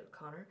comedy I did with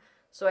Connor.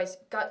 So I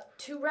got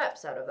 2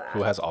 reps out of that.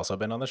 Who has also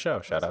been on the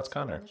show. Shout out to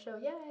Connor. On the show.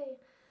 Yay.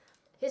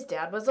 His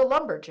dad was a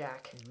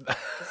lumberjack.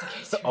 Just in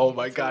case oh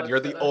my God,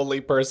 you're the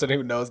only person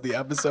who knows the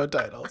episode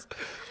titles.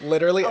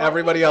 Literally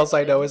everybody else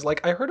I know is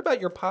like, I heard about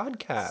your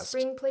podcast.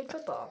 Spring played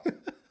football.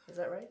 Is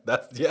that right?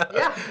 That's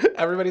yeah.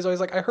 Everybody's always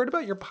like, I heard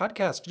about your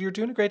podcast. You're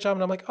doing a great job.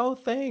 And I'm like, oh,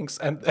 thanks.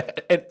 And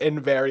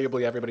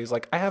invariably everybody's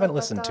like, I haven't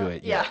listened to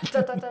it yet.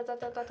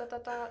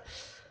 Yeah.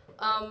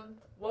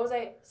 What was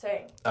I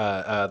saying?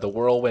 The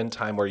whirlwind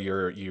time where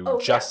you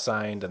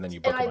signed and then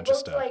you book a bunch of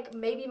stuff. And I booked,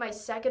 like, maybe my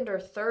second or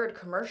third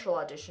commercial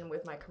audition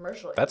with my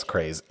commercial That's agent.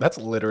 crazy. That's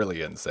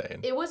literally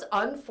insane. It was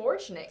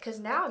unfortunate, because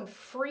now I'm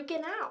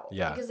freaking out.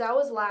 Yeah. Because that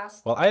was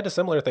last... Well, I had a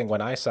similar thing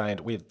when I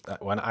signed.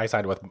 When I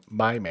signed with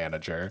my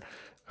manager,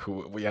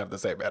 who we have the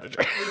same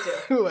manager. Me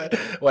too.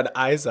 When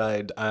I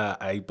signed,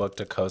 I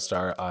booked a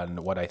co-star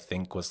on what I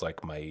think was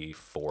like my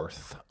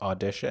fourth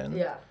audition.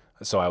 Yeah.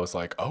 So I was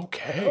like,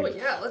 okay. Oh,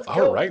 yeah, let's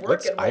go. All right,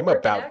 I'm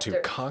about to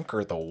actor.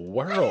 conquer the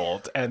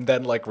world. And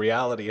then, like,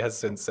 reality has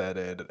since set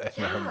in,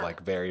 and I'm,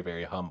 like, very,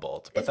 very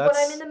humbled. But it's that's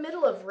what I'm in the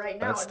middle of right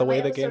now. That's and the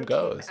way my the game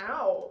episode goes. Came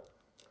out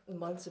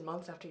months and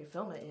months after you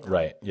film it, you know?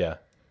 Right, yeah.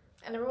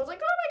 And everyone's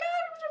like, oh,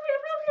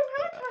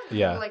 my God.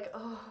 Yeah. And I'm like,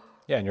 oh.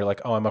 Yeah, and you're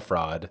like, oh, I'm a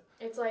fraud.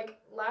 It's like,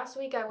 last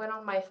week I went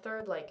on my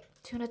third, like,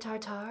 tuna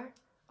tartare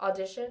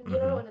audition, you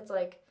know? And it's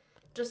like,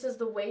 just as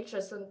the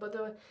waitress, and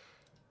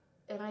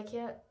I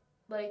can't,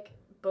 like...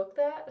 book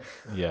that.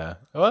 Yeah.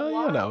 Well,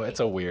 Why? you know, it's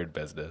a weird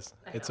business.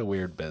 It's a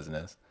weird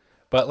business.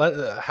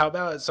 But how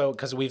about, so,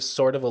 because we've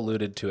sort of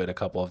alluded to it a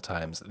couple of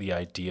times, the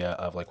idea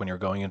of, like, when you're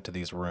going into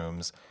these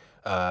rooms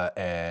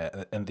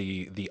and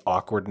the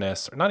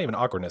awkwardness, or not even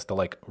awkwardness, the,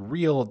 like,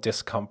 real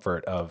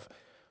discomfort of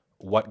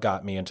what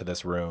got me into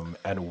this room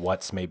and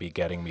what's maybe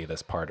getting me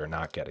this part or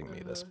not getting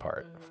me this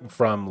part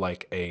from,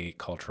 like, a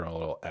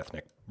cultural,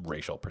 ethnic,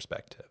 racial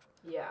perspective.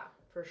 Yeah,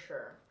 for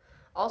sure.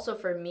 Also,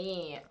 for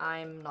me,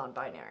 I'm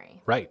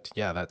non-binary. Right.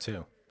 Yeah, that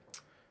too.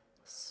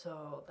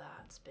 So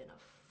that's been a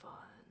fun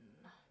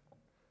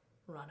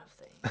run of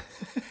things.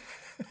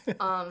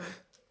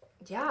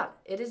 Yeah,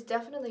 it is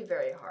definitely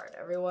very hard.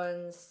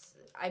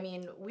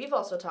 We've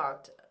also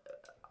talked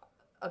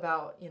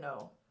about, you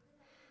know,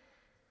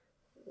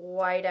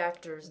 white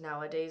actors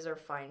nowadays are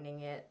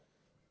finding it.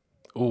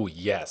 Oh,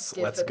 yes.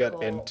 Let's get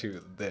difficult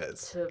into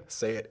this.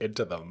 Say it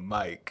into the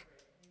mic.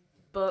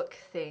 Book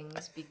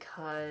things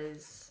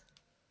because...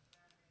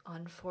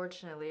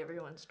 unfortunately,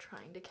 everyone's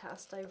trying to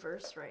cast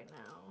diverse right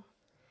now.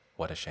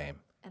 What a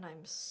shame. And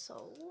I'm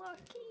so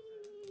lucky.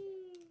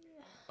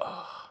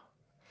 Oh,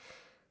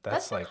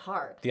 that's like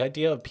hard. The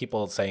idea of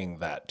people saying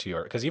that to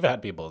you, because you've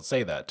had people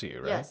say that to you,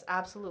 right? Yes,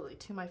 absolutely,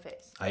 to my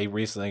face. I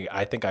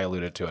think I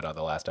alluded to it on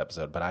the last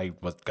episode, but I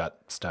got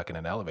stuck in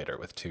an elevator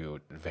with two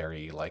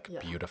very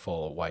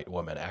beautiful white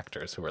woman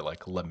actors who were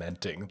like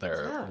lamenting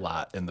their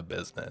lot in the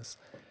business.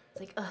 It's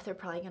like, they're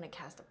probably going to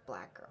cast a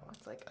black girl.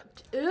 It's like,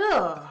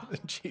 ugh.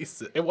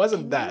 Jesus. It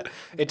wasn't that.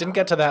 It didn't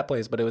get to that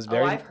place, but it was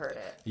very... Oh, I've heard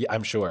it. Yeah,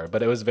 I'm sure. But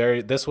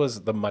this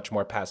was the much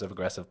more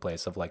passive-aggressive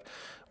place of like,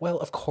 well,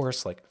 of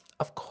course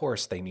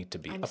they need to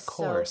be. I'm of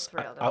course. So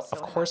thrilled.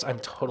 Of course I'm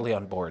totally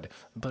on board.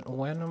 But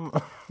when am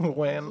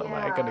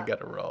I going to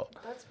get a role?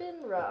 That's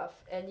been rough.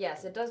 And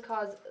yes, it does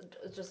cause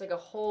just like a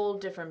whole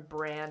different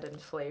brand and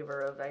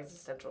flavor of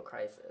existential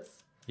crisis.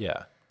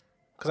 Yeah.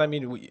 Because, I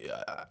mean,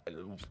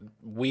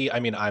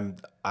 I'm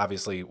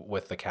obviously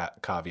with the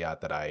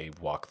caveat that I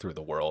walk through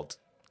the world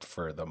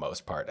for the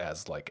most part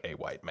as, like, a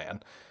white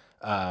man.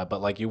 But,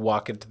 like, you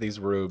walk into these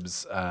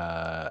rooms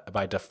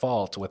by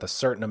default with a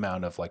certain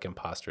amount of, like,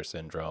 imposter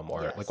syndrome.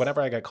 Or, like,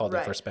 whenever I get called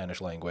in for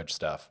Spanish language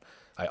stuff,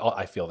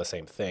 I feel the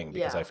same thing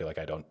because I feel like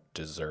I don't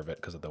deserve it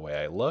because of the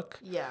way I look.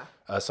 Yeah.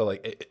 So,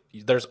 like,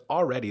 there's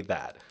already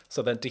that.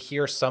 So then to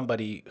hear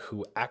somebody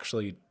who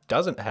actually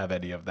doesn't have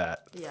any of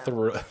that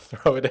throw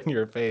it in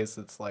your face,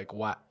 it's like,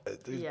 what?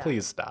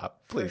 Please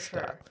stop. Please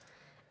stop.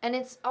 And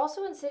it's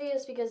also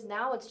insidious because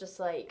now it's just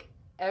like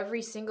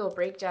every single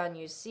breakdown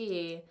you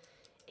see,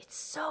 it's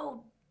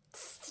so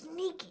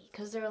sneaky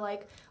because they're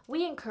like,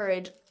 we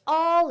encourage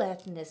all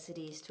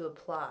ethnicities to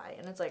apply.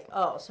 And it's like,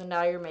 oh, so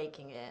now you're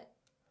making it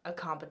a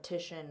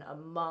competition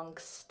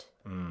amongst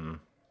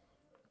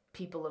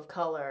people of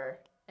color,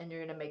 and you're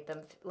going to make them...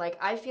 like,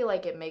 I feel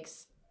like it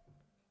makes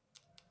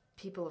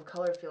people of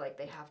color feel like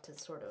they have to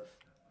sort of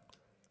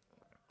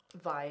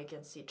vie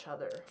against each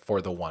other.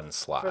 For the one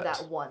slot. For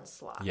that one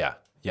slot. Yeah.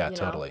 Yeah,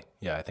 totally.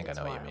 Yeah, I think I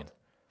know what you mean.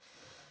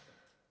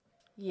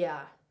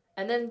 Yeah.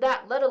 And then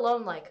that, let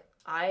alone, like,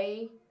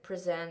 I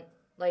present,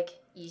 like,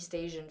 East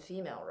Asian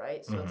female,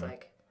 right? So it's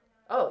like,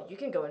 oh, you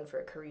can go in for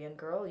a Korean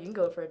girl. You can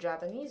go for a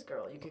Japanese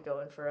girl. You could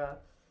go in for a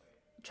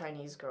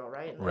Chinese girl,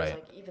 right? And there's,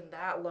 like, even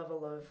that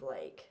level of,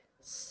 like,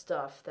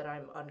 stuff that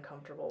I'm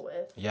uncomfortable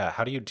with. Yeah,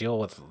 how do you deal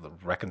with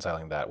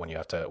reconciling that when you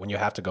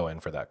have to go in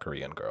for that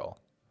Korean girl?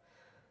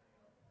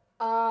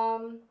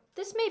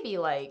 This may be,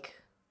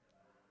 like,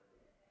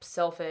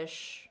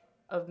 selfish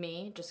of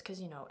me, just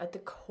because, you know, at the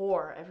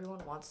core,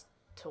 everyone wants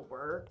to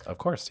work. Of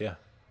course, yeah.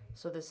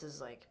 So this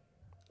is, like,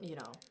 you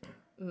know,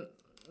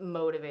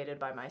 motivated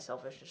by my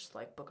selfishness, just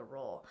like book a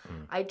role.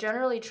 I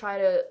generally try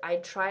to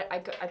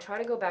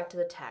go back to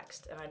the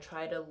text, and I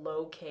try to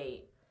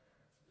locate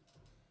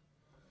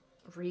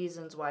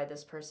reasons why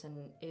this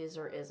person is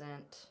or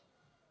isn't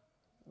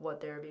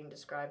what they're being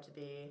described to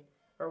be,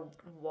 or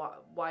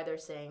why they're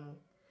saying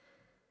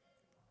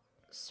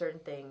certain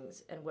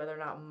things, and whether or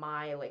not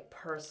my, like,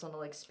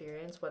 personal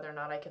experience, whether or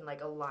not I can,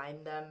 like,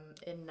 align them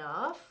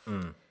enough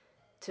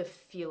to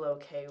feel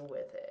okay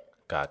with it.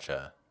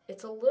 Gotcha.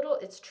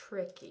 It's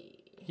tricky.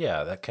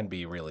 Yeah, that can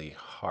be really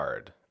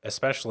hard,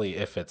 especially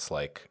if it's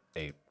like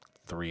a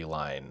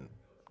 3-line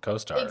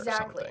co-star or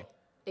something.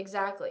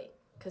 Exactly.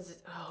 Because,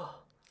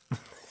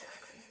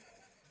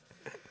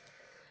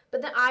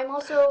 But then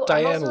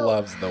Diane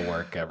loves the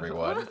work,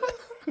 everyone.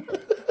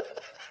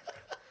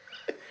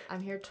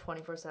 I'm here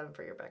 24/7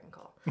 for your beck and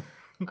call.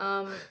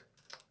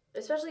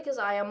 Especially because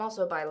I am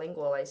also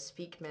bilingual. I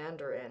speak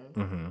Mandarin.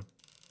 Mm-hmm.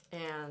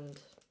 And...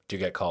 Do you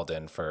get called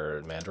in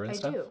for Mandarin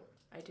stuff?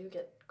 I do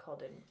get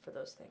called in for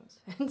those things.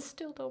 And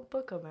still don't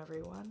book them,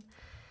 everyone.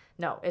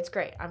 No, it's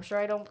great. I'm sure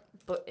I don't,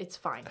 but it's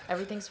fine.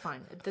 Everything's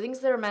fine. The things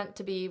that are meant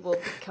to be will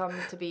come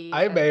to be.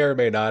 I may or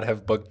may not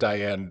have booked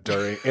Diane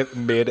during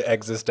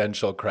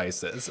mid-existential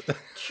crisis.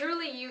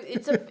 Truly,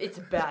 it's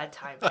bad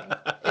timing.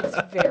 It's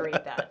very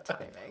bad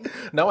timing.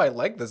 No, I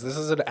like this. This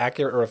is an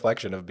accurate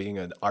reflection of being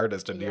an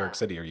artist in New York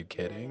City. Are you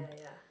kidding?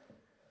 Yeah.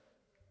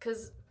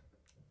 Because,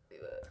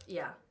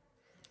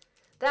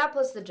 that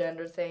plus the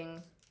gender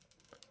thing.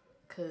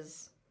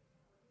 Because.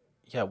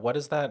 Yeah, what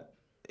is that?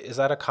 Is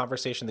that a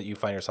conversation that you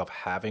find yourself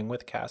having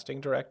with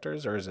casting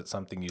directors, or is it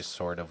something you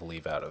sort of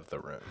leave out of the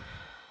room?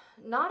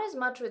 Not as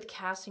much with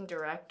casting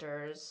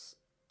directors.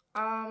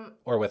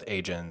 Or with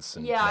agents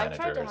and managers.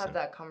 I tried to have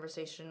that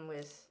conversation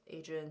with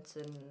agents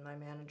and my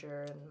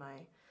manager and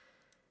my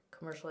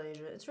commercial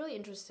agent. It's really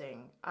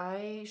interesting.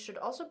 I should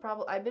also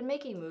I've been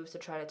making moves to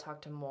try to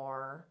talk to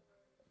more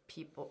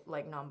people,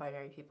 like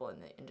non-binary people in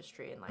the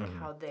industry, and like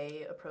how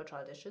they approach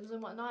auditions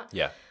and whatnot.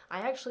 Yeah.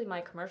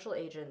 My commercial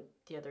agent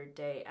the other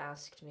day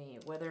asked me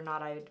whether or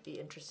not I would be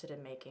interested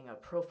in making a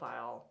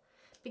profile,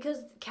 because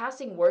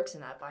casting works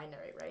in that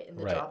binary, right? In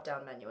the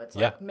drop-down menu, it's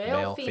like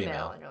male,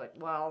 female, and you're like,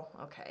 well,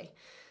 okay.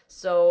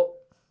 So,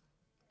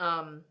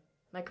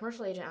 my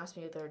commercial agent asked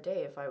me the other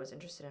day if I was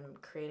interested in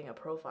creating a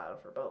profile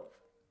for both.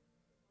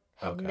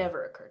 Had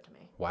never occurred to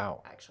me.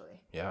 Wow.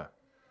 Actually. Yeah.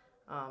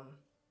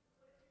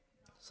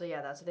 So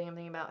yeah, that's the thing I'm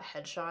thinking about.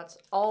 Headshots.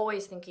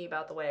 Always thinking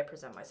about the way I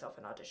present myself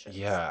in auditions.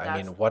 Yeah, I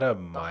mean, what a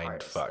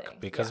mind fuck.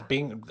 Because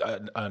being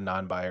a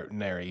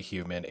non-binary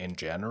human in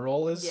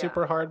general is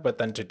super hard, but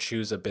then to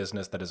choose a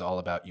business that is all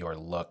about your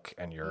look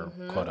and your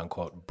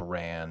quote-unquote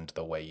brand,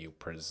 the way you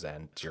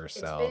present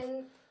yourself. It's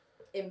been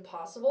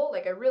impossible.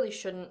 Like, I really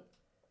shouldn't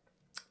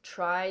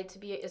try to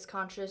be as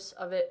conscious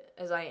of it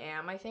as I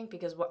am, I think,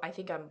 because I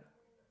think I'm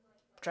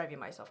driving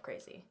myself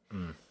crazy.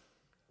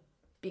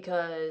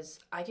 Because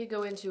I could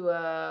go into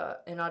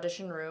an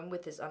audition room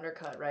with this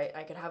undercut, right?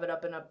 I could have it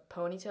up in a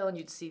ponytail and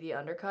you'd see the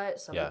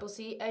undercut. Some people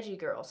see edgy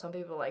girl. Some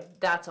people are like,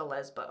 that's a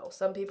lesbo.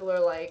 Some people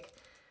are like,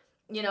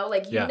 you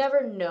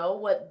never know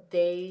what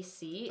they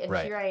see. And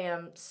here I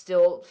am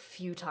still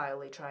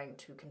futilely trying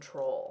to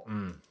control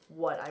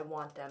what I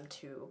want them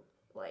to,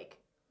 like,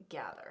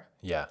 gather.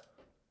 Yeah.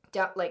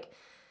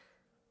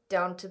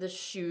 Down to the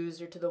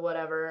shoes or to the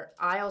whatever.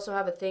 I also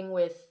have a thing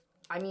with,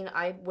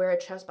 I wear a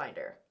chest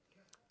binder.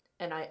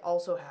 And I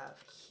also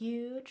have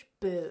huge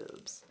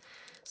boobs.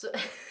 So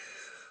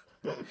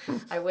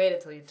I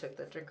waited till you took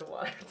the drink of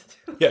water.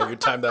 Yeah, you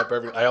timed that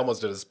perfectly. I almost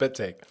did a spit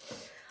take.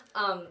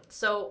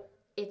 So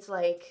it's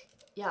like,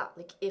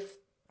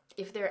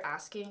 if they're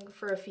asking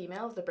for a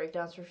female, if the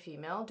breakdown's for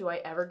female, do I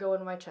ever go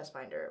in my chest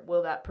binder?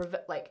 Will that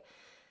prevent,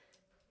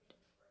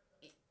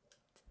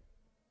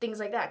 things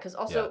like that? Because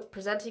also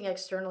presenting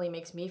externally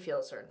makes me feel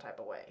a certain type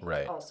of way.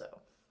 Right. Also.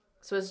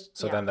 So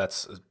then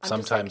that's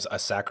sometimes a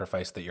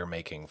sacrifice that you're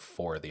making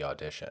for the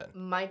audition.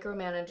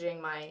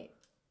 Micromanaging my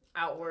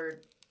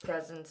outward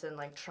presence and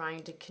trying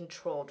to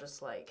control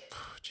just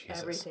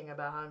everything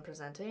about how I'm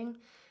presenting.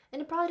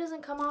 And it probably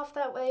doesn't come off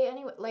that way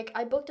anyway.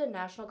 I booked a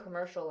national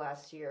commercial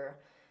last year,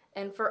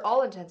 and for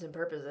all intents and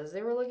purposes,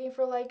 they were looking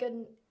for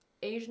an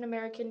Asian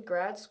American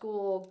grad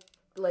school,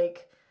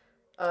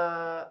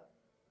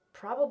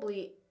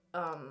 probably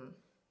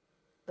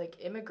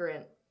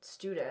immigrant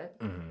student,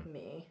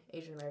 me,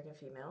 Asian American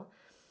female,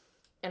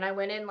 and I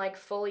went in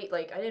fully,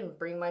 I didn't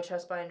bring my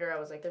chest binder. I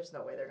was like, there's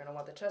no way they're gonna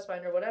want the chest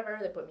binder, whatever.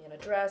 They put me in a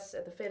dress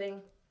at the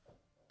fitting,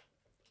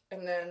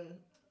 and then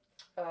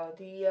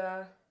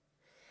the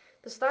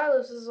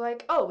stylist was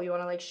like, oh, we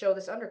want to show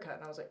this undercut,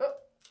 and I was like, oh,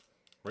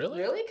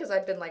 really? Because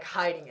I've been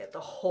hiding it the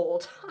whole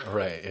time.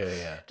 Right.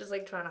 Yeah. Just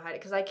trying to hide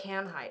it because I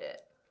can hide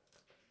it.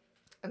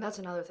 And that's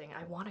another thing.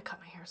 I want to cut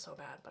my hair so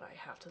bad, but I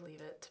have to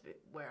leave it to be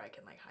where I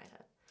can hide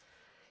it.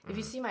 If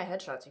you see my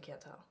headshots, you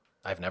can't tell.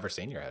 I've never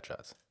seen your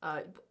headshots.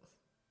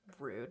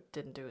 Rude.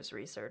 Didn't do his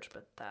research,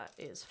 but that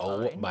is fine.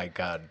 Oh my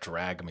God,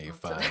 drag me,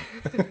 fine.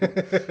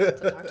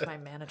 To talk to my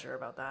manager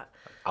about that.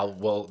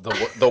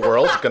 The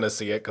world's gonna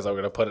see it because I'm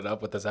gonna put it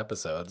up with this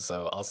episode,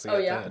 so I'll see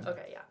it then.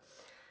 Okay, yeah.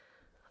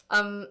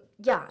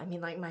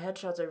 My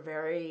headshots are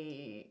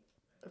very,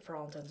 for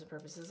all intents and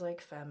purposes,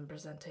 femme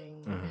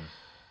presenting.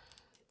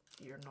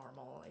 Your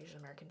normal Asian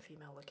American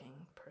female looking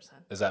person.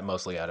 Is that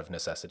mostly out of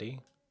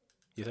necessity,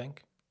 you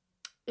think?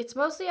 It's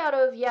mostly out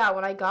of,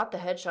 when I got the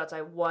headshots,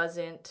 I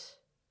wasn't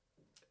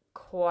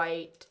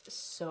quite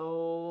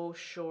so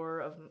sure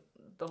of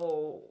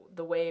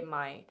the way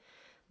my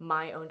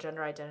my own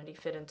gender identity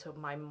fit into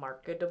my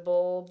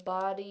marketable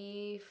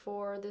body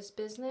for this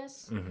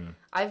business.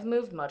 I've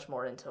moved much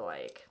more into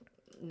like,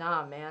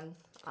 nah, man,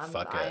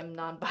 I'm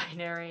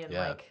non-binary and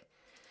like,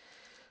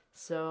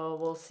 so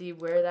we'll see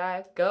where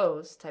that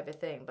goes type of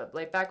thing. But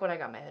like back when I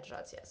got my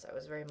headshots, yes, I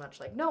was very much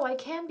like, no, I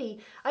can be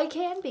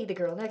the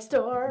girl next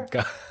door.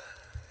 Yeah.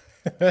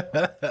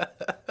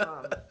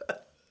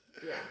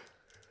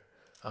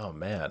 Oh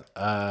man.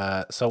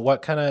 So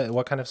what kind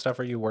of stuff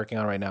are you working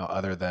on right now,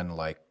 other than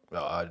like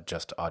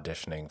just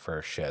auditioning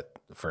for shit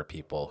for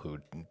people who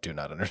do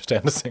not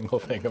understand a single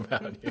thing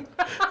about you?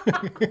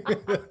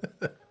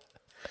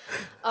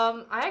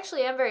 I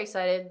actually am very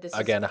excited. This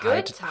Again, is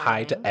good timing.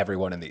 hi to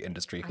everyone in the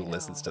industry who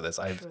listens to this.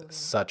 I have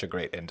such a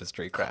great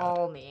industry crowd.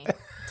 Call me,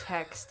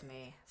 text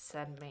me,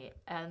 send me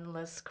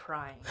endless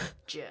crying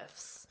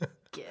gifs.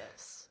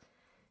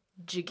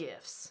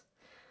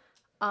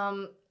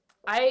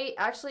 I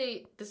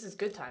actually, this is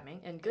good timing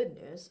and good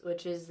news,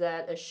 which is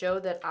that a show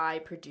that I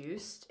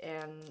produced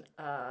and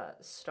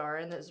star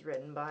in that is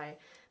written by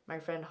my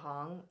friend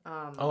Hong.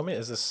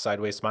 Is this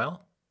Sideways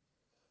Smile?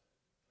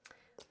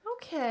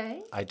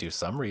 Okay. I do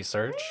some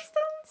research. Based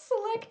on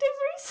selective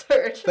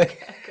research.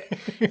 Okay.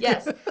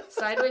 Yes,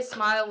 Sideways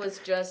Smile was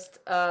just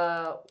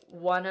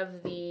one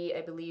of the,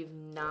 I believe,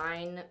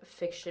 9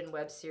 fiction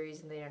web series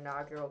in the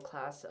inaugural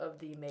class of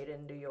the Made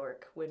in New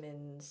York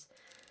Women's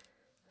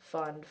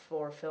Fund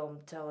for Film,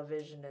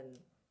 Television, and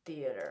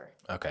Theater.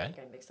 Okay. I think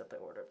I mixed up the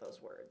order of those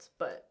words,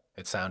 but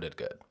it sounded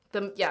good.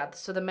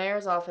 So the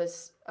mayor's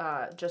office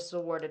just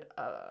awarded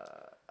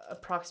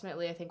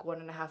approximately, I think,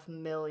 $1.5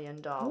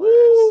 million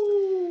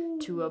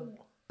to a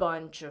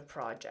bunch of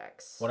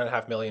projects.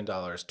 $1.5 million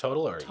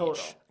total or Total.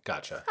 each?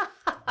 Gotcha.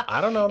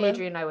 I don't know, man.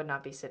 Adrian, I would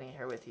not be sitting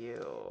here with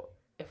you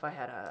if I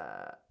had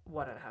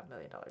 $1.5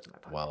 million in my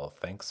pocket. Well,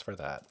 thanks for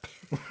that.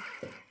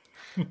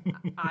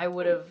 I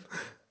would have.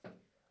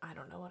 I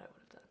don't know what I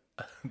would have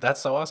done. That's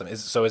so awesome.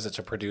 Is it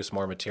to produce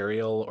more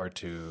material or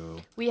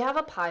to? We have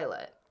a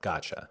pilot.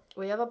 Gotcha.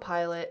 We have a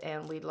pilot,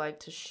 and we'd like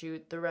to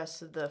shoot the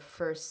rest of the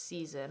first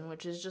season,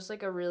 which is just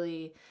like a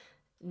really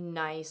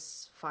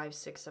nice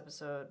 5-6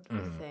 episode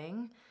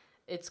thing.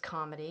 It's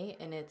comedy,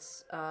 and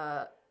it's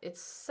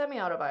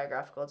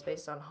semi-autobiographical. It's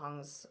based on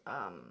Hong's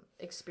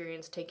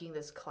experience taking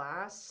this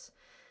class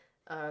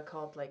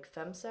called like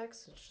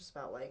femsex. It's just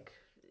about like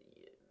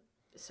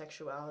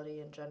sexuality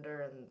and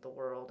gender and the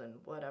world and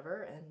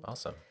whatever. And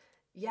awesome.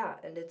 Yeah,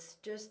 and it's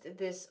just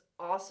this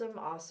awesome.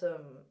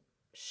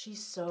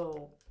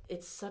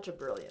 It's such a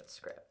brilliant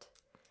script,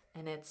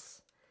 and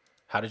it's.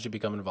 How did you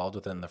become involved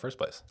with it in the first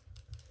place?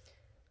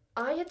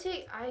 I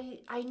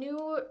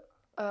knew.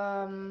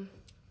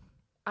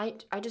 I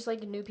just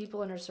like knew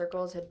people in her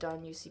circles, had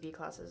done UCB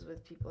classes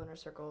with people in her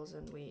circles,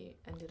 and we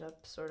ended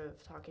up sort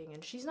of talking.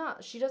 And she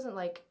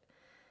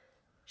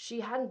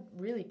hadn't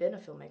really been a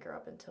filmmaker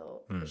up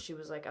until she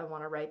was like, I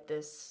want to write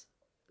this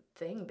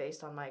thing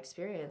based on my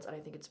experience, and I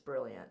think it's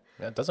brilliant.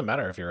 Yeah, it doesn't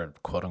matter if you're a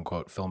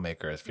quote-unquote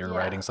filmmaker. If you're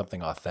writing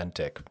something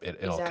authentic,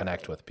 it'll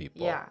connect with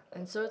people. Yeah,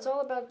 and so it's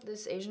all about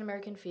this Asian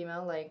American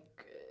female, like,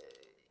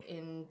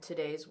 in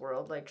today's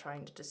world, like,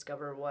 trying to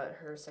discover what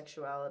her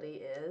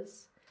sexuality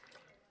is.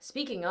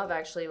 Speaking of,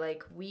 actually,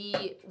 like,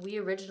 we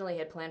originally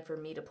had planned for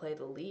me to play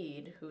the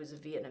lead, who is a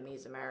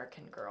Vietnamese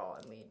American girl,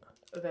 and we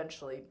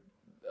eventually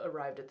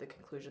arrived at the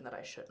conclusion that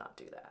I should not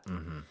do that.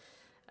 Mm-hmm.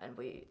 And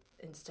we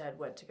instead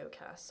went to go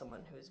cast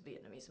someone who is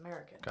Vietnamese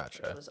American.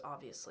 Gotcha. Which was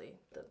obviously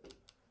the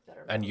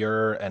better. And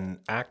you're an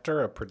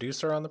actor, a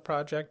producer on the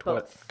project?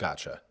 Both. What?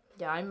 Gotcha.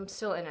 Yeah, I'm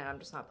still in it. I'm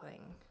just not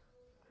playing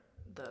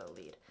the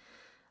lead.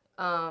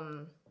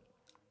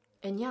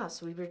 And yeah,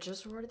 so we were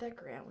just awarded that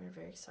grant. We were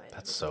very excited.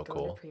 That's so cool.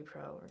 cool.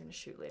 Pre-pro. We're going to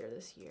shoot later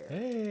this year.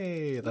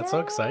 Hey, that's so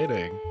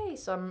exciting.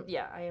 So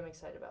I am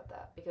excited about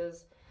that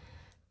because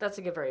that's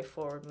like a very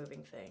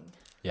forward-moving thing.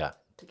 Yeah.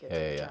 To get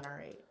to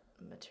generate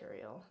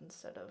material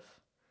instead of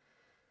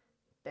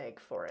beg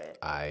for it.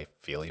 I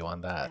feel you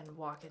on that. And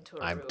walk into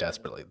a I'm room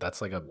desperately.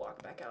 That's like a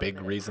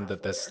big reason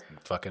that this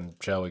fucking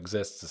show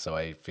exists. So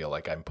I feel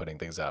like I'm putting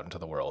things out into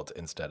the world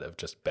instead of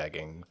just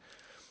begging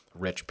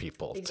rich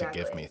people to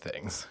give me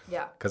things.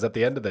 Yeah. Because at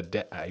the end of the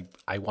day,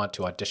 I want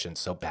to audition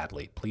so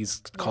badly.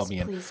 Please call me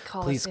in.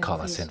 Please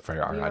call us in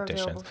for our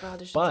auditions.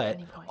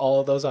 But all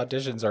of those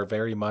auditions are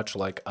very much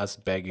like us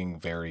begging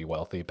very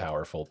wealthy,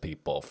 powerful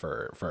people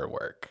for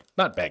work.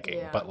 Not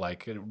begging, but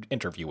like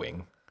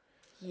interviewing.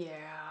 Yeah.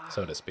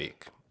 So to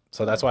speak.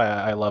 So that's why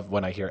I love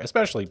when I hear,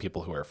 especially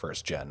people who are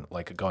first gen,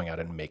 like going out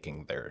and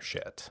making their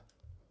shit.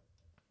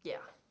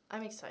 Yeah.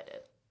 I'm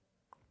excited.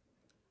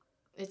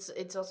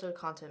 It's also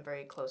content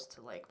very close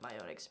to like my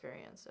own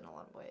experience in a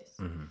lot of ways.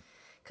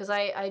 Because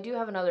I do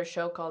have another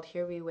show called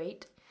Here We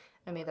Wait.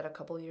 I made that a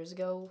couple years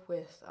ago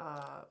with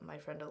my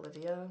friend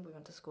Olivia. We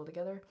went to school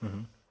together.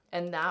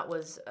 And that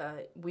was,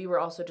 we were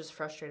also just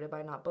frustrated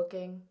by not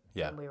booking.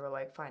 Yeah. And we were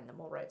like, fine, then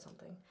we'll write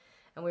something.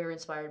 And we were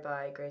inspired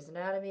by Grey's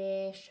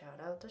Anatomy. Shout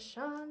out to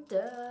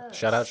Shonda.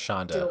 Shout out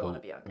Shonda, who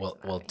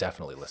will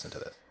definitely listen to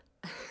this.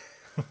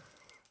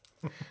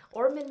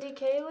 Or Mindy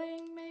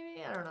Kaling,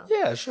 maybe? I don't know.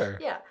 Yeah, sure.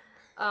 Yeah.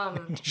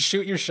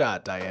 Shoot your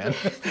shot, Diane.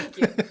 Thank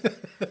you.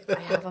 I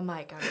have a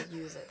mic. I will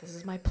use it. This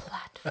is my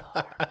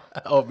platform.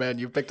 Oh, man,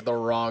 you picked the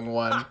wrong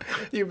one.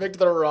 You picked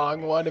the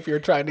wrong one if you're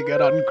trying to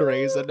get on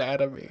Grey's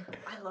Anatomy.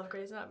 I love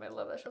Grey's Anatomy. I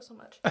love that show so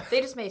much.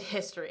 They just made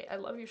history. I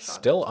love you, Sean.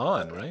 Still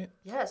on, right?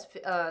 Yes.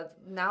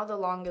 Now the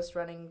longest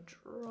running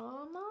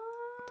drama?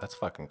 That's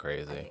fucking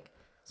crazy. I think.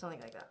 Something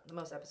like that. The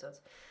most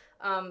episodes.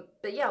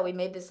 But yeah, we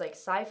made this like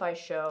sci-fi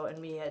show, and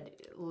we had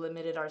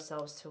limited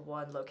ourselves to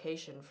one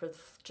location for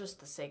just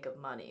the sake of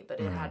money. But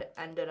it had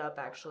ended up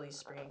actually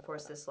springing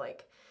forth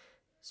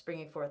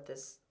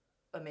this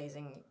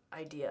amazing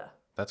idea.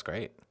 That's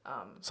great.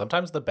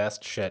 Sometimes the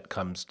best shit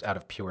comes out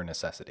of pure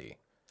necessity.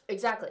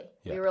 Exactly.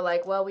 Yeah. We were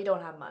like, well, we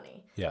don't have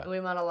money. Yeah. And we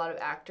want a lot of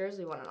actors.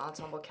 We want an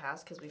ensemble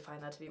cast because we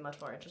find that to be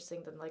much more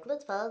interesting than like,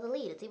 let's follow the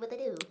lead and see what they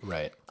do.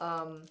 Right.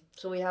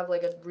 So we have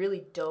like a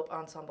really dope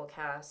ensemble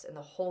cast, and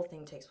the whole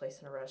thing takes place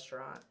in a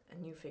restaurant,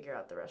 and you figure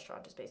out the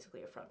restaurant is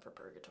basically a front for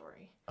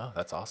purgatory. Oh,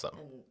 that's awesome.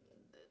 And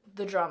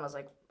the drama's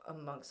like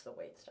amongst the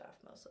wait staff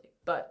mostly.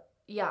 But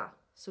yeah,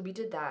 so we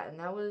did that, and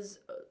that was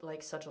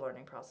like such a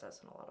learning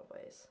process in a lot of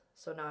ways.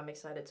 So now I'm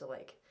excited to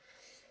like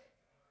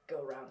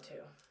go round 2.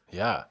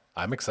 Yeah,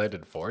 I'm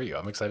excited for you.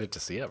 I'm excited to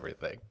see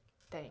everything.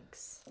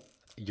 Thanks.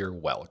 You're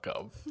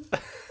welcome.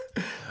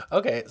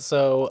 Okay,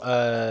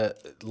 so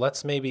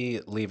let's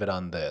maybe leave it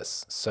on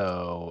this.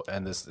 So,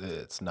 and this,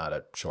 it's not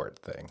a short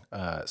thing.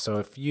 So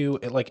if you,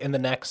 like in the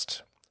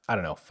next, I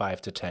don't know,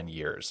 5 to 10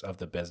 years of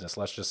the business,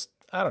 let's just,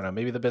 I don't know,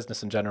 maybe the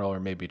business in general, or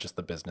maybe just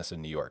the business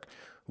in New York,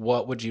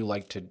 what would you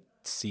like to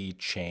see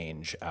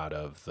change out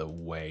of the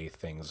way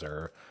things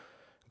are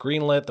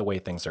greenlit, the way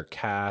things are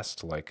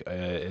cast? Like,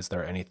 is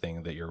there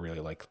anything that you're really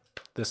like,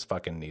 this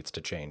fucking needs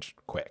to change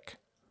quick?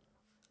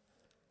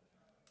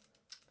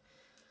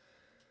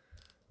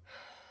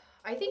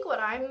 I think what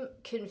I'm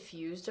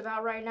confused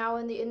about right now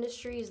in the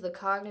industry is the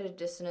cognitive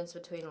dissonance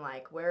between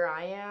like where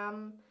I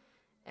am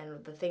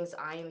and the things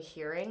I am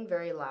hearing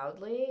very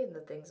loudly, and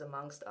the things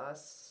amongst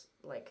us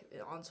like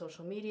on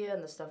social media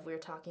and the stuff we were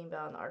talking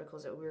about and the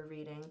articles that we were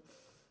reading.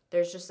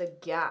 There's just a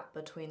gap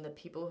between the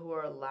people who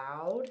are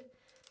loud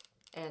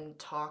and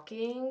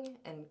talking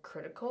and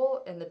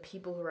critical and the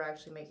people who are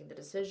actually making the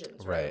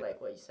decisions, right?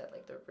 Like what you said,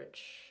 like the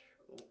rich,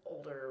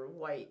 older,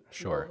 white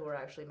people who are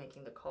actually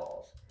making the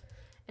calls.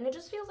 And it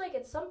just feels like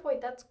at some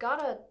point that's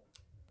gotta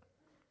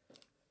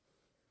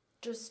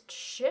just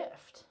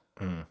shift,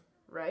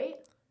 right?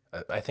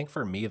 I think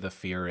for me, the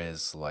fear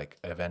is like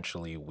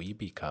eventually we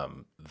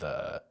become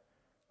the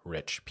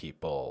rich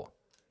people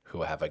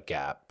who have a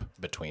gap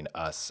between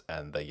us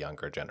and the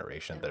younger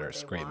generation that are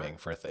screaming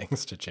for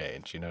things to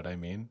change. You know what I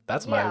mean?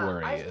 That's my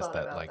worry, is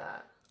that like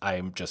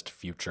I'm just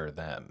future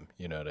them.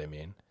 You know what I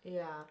mean?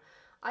 Yeah.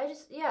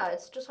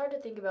 It's just hard to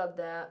think about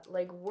that.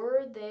 Like,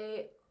 were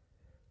they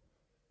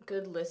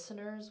good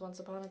listeners once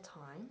upon a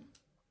time?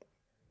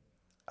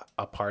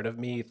 A part of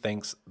me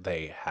thinks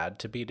they had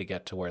to be to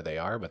get to where they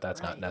are, but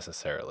that's not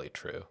necessarily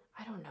true.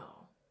 I don't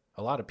know.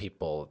 A lot of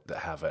people that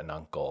have an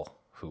uncle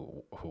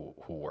who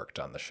worked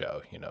on the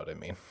show, you know what I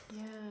mean?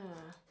 Yeah.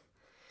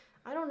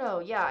 I don't know.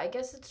 Yeah, I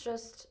guess it's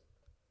just,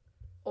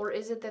 or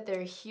is it that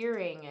they're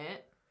hearing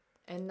it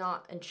and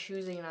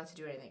choosing not to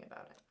do anything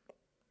about it?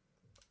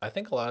 I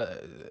think a lot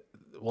of,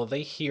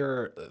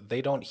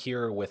 they don't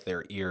hear with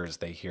their ears,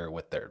 they hear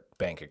with their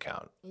bank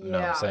account. You know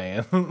what I'm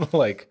saying?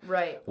 Like,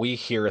 we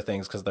hear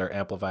things because they're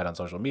amplified on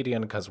social media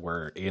and because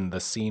we're in the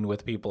scene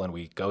with people and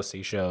we go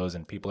see shows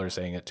and people are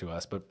saying it to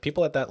us. But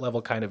people at that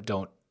level kind of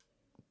don't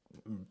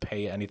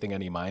pay anything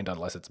any mind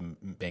unless it's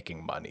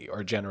making money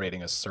or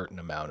generating a certain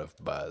amount of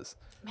buzz.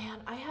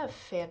 Man, I have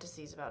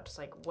fantasies about just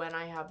like when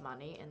I have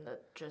money and the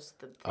things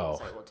I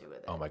will do with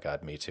it. Oh my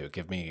God, me too.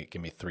 Give me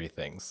 3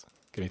 things.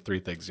 Give me 3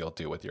 things you'll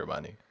do with your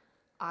money.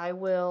 I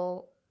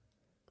will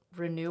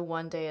renew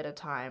one day at a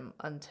time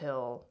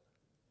until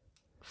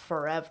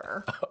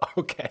forever.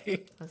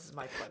 Okay. This is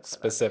my point.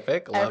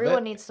 Specific. Love Everyone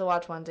it. needs to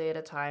watch One Day at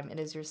a Time. It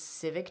is your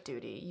civic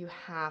duty. You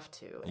have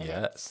to. And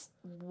yes. It's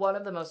one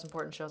of the most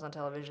important shows on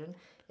television.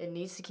 It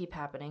needs to keep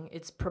happening.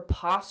 It's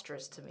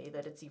preposterous to me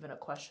that it's even a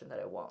question that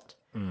it won't.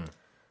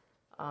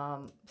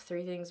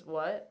 3 things.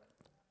 What?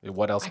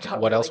 What else?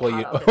 What else will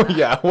you?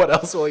 Yeah. What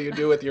else will you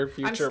do with your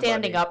future? I'm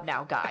standing money? up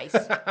now, guys.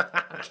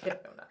 I'm kidding.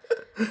 I'm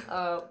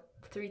not.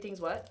 3 things.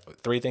 What?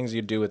 3 things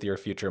you do with your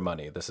future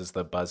money. This is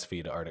the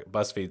BuzzFeed article.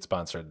 BuzzFeed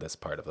sponsored this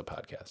part of the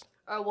podcast.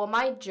 Well,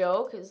 my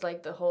joke is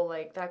like the whole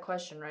like that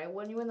question, right?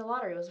 When you win the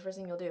lottery, what's the first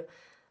thing you'll do?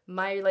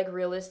 My like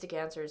realistic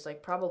answer is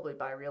like probably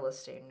buy real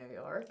estate in New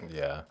York.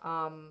 Yeah.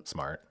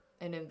 Smart.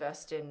 And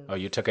invest in. Oh,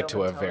 you took it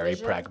to a very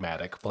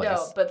pragmatic place.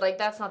 No, but like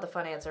that's not the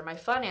fun answer. My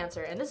fun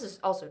answer, and this is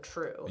also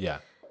true. Yeah.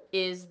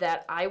 Is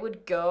that I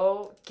would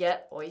go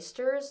get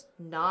oysters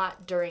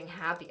not during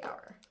happy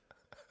hour.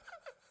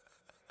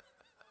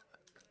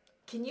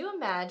 Can you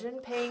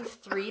imagine paying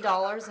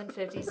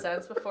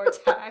 $3.50 before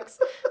tax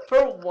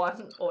for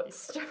 1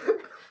 oyster?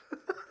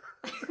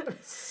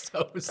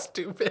 So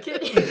stupid.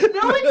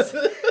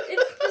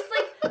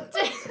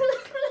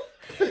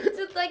 It's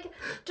just like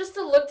just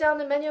to look down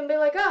the menu and be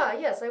like,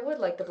 yes, I would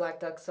like the black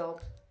duck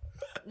salt.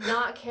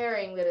 not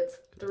caring that it's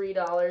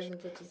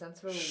 $3.50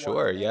 for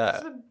Sure, one thing. yeah.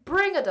 So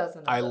bring a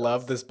dozen of I those.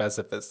 love the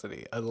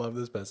specificity. I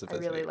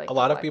really like a the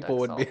lot of black people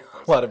duck would be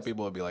salt. a lot of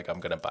people would be like, I'm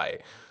gonna buy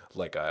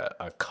like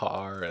a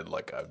car and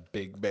like a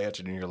big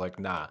mansion, and you're like,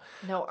 nah.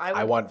 No,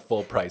 I want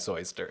full price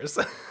oysters.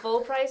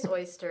 full price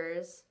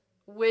oysters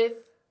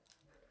with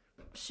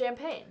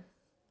champagne.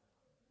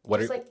 What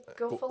Just, are like,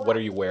 go full what out.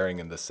 are you wearing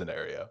in this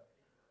scenario?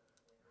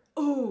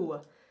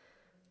 Ooh.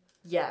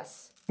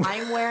 Yes.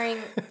 I'm wearing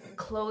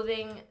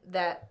clothing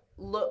that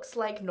looks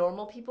like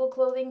normal people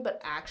clothing,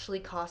 but actually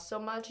costs so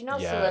much. You know,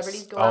 Yes.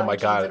 celebrities go Oh out my in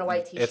jeans God. and a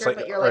white It's t-shirt, like-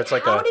 but you're or like, it's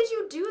like how a- did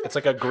you do that? It's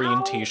like a green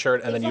How?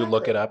 T-shirt, and then you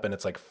look it Exactly. up, and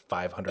it's like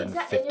 $550.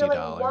 And you're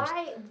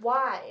like,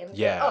 why? And it's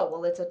Yeah. like, oh,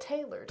 well, it's a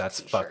tailored That's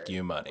t-shirt. fuck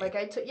you money. Like,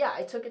 I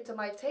took it to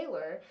my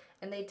tailor,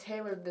 and they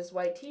tailored this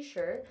white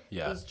t-shirt,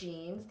 Yeah. these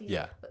jeans.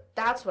 Yeah.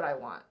 That's what I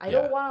want. I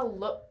Yeah. don't want to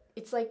look,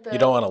 it's like the... You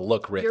don't want to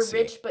look ritzy. You're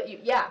rich, but you...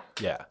 Yeah.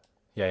 Yeah.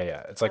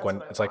 It's like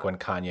That's what I when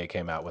Kanye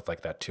came out with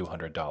like that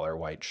 $200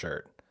 white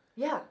shirt.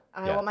 Yeah.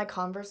 And Yeah. I want my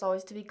Converse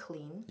always to be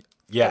clean.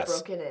 Yes.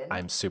 Broken in.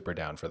 I'm super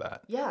down for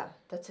that. Yeah,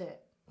 that's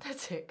it.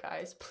 That's it,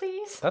 guys.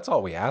 Please. That's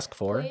all we ask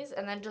for. Please.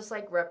 And then just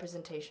like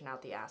representation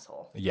out the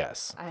asshole.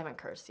 Yes. I haven't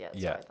cursed yet.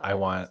 Yeah. So I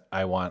want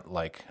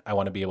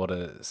to be able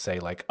to say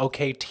like,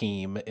 okay,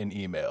 team in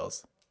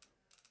emails.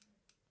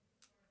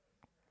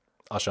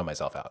 I'll show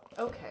myself out.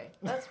 Okay.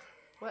 That's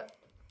what.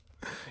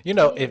 You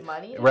know, Do you if need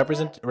money to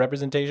do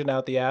representation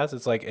out the ass,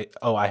 it's like,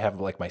 I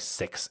have like my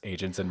 6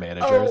 agents and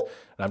managers, Oh.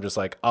 and I'm just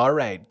like, all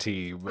right,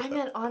 team. I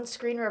meant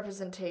on-screen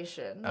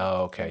representation.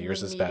 Oh, okay. in Yours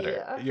the is better.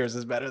 media. Yours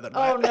is better than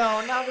Oh mine.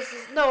 no! Now this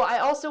is no. I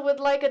also would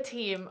like a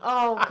team.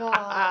 Oh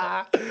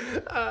god.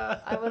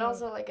 I would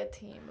also like a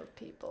team of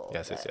people.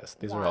 Yes. that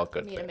These are want all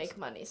good me to things. make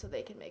money so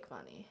they can make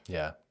money.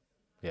 Yeah.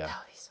 That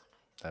would be so nice.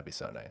 That'd be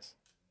so nice.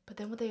 But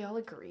then would they all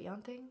agree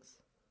on things?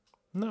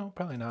 No,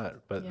 probably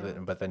not. But Yeah.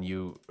 but then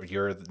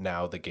you're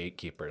now the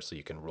gatekeeper, so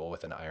you can rule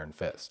with an iron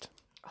fist.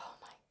 Oh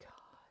my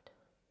god.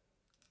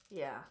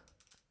 Yeah.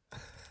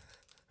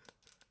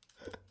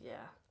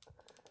 Yeah.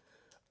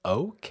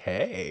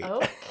 Okay.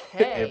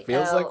 Okay. It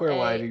feels like we're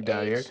winding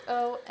down here.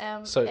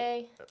 L-A-H-O-M-A. So-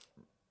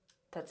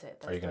 That's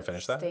it. Are you gonna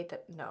finish that? State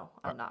that? No,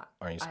 I'm not.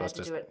 aren't you I supposed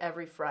had to to- do it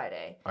every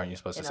Friday Aren't you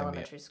supposed in to sing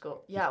elementary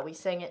school. Yeah, we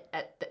sang it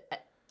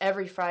at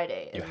every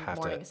Friday in have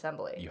morning to-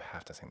 assembly. You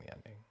have to sing the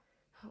ending.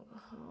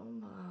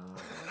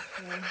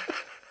 Okay.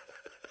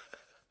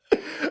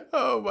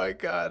 Oh my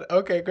god.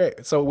 Okay,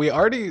 great. So we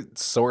already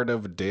sort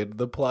of did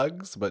the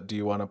plugs, but do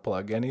you want to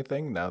plug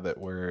anything now that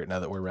we're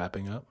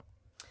wrapping up?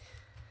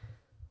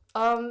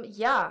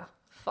 Yeah.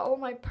 Follow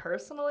my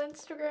personal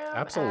Instagram.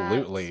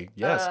 Absolutely.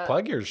 Yes,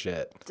 plug your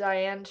shit.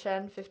 Diane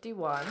Chen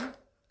 51.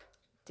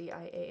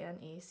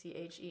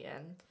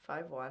 DIANECHEN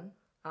 51.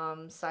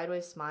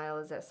 Sideways Smile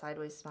is at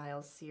Sideways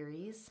Smiles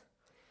series.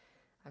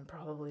 I'm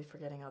probably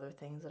forgetting other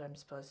things that I'm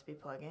supposed to be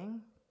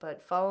plugging,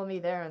 but follow me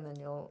there, and then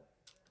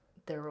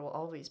there will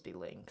always be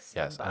links.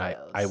 Yes, in and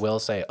bios. I will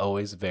say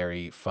always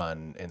very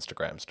fun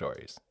Instagram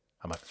stories.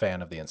 I'm a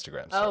fan of the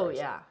Instagram stories. Oh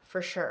yeah,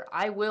 for sure.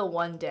 I will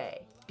one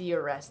day be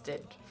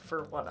arrested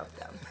for one of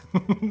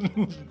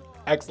them.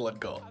 Excellent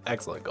goal.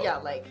 Excellent goal. Yeah,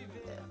 like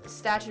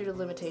statute of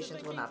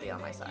limitations will not be on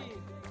my side.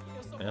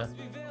 Yeah.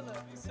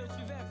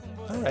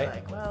 All right.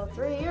 Like, well,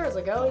 3 years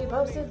ago you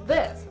posted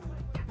this.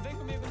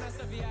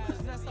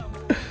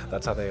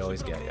 That's how they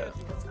always get you.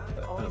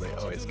 That's how they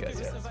always get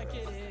you.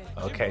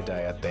 Okay,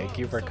 Diane, thank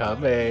you for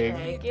coming.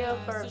 Thank you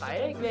for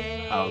inviting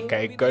me.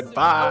 Okay,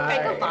 goodbye.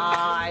 Okay,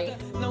 goodbye.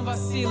 Não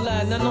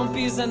vacila, não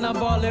pisa na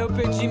bola. Eu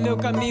perdi meu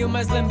caminho,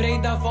 mas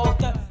lembrei da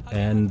volta.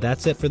 And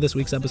that's it for this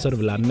week's episode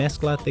of La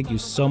Mezcla. Thank you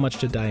so much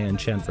to Diane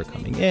Chen for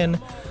coming in.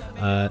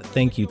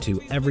 Thank you to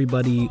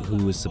everybody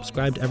who is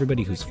subscribed,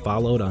 everybody who's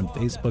followed on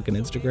Facebook and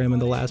Instagram in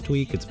the last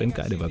week. It's been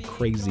kind of a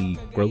crazy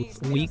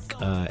growth week,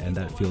 and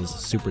that feels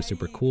super,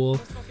 super cool.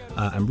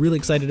 I'm really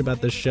excited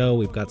about this show.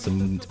 We've got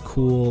some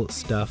cool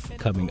stuff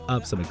coming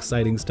up, some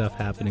exciting stuff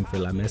happening for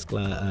La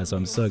Mezcla. So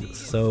I'm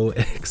so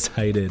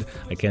excited.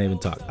 I can't even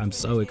talk. I'm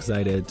so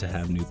excited to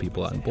have new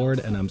people on board,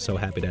 and I'm so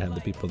happy to have the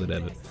people that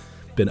have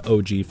been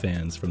OG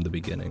fans from the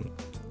beginning.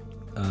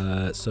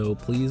 So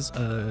please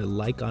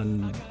like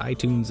on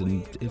iTunes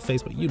and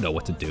Facebook. You know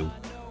what to do.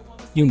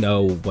 You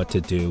know what to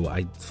do.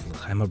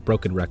 I'm a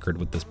broken record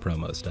with this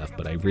promo stuff,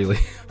 but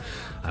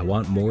I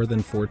want more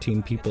than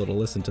 14 people to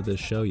listen to this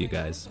show, you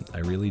guys. I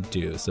really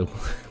do. So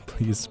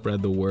please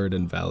spread the word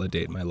and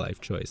validate my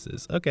life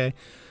choices. Okay.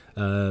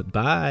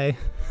 Bye.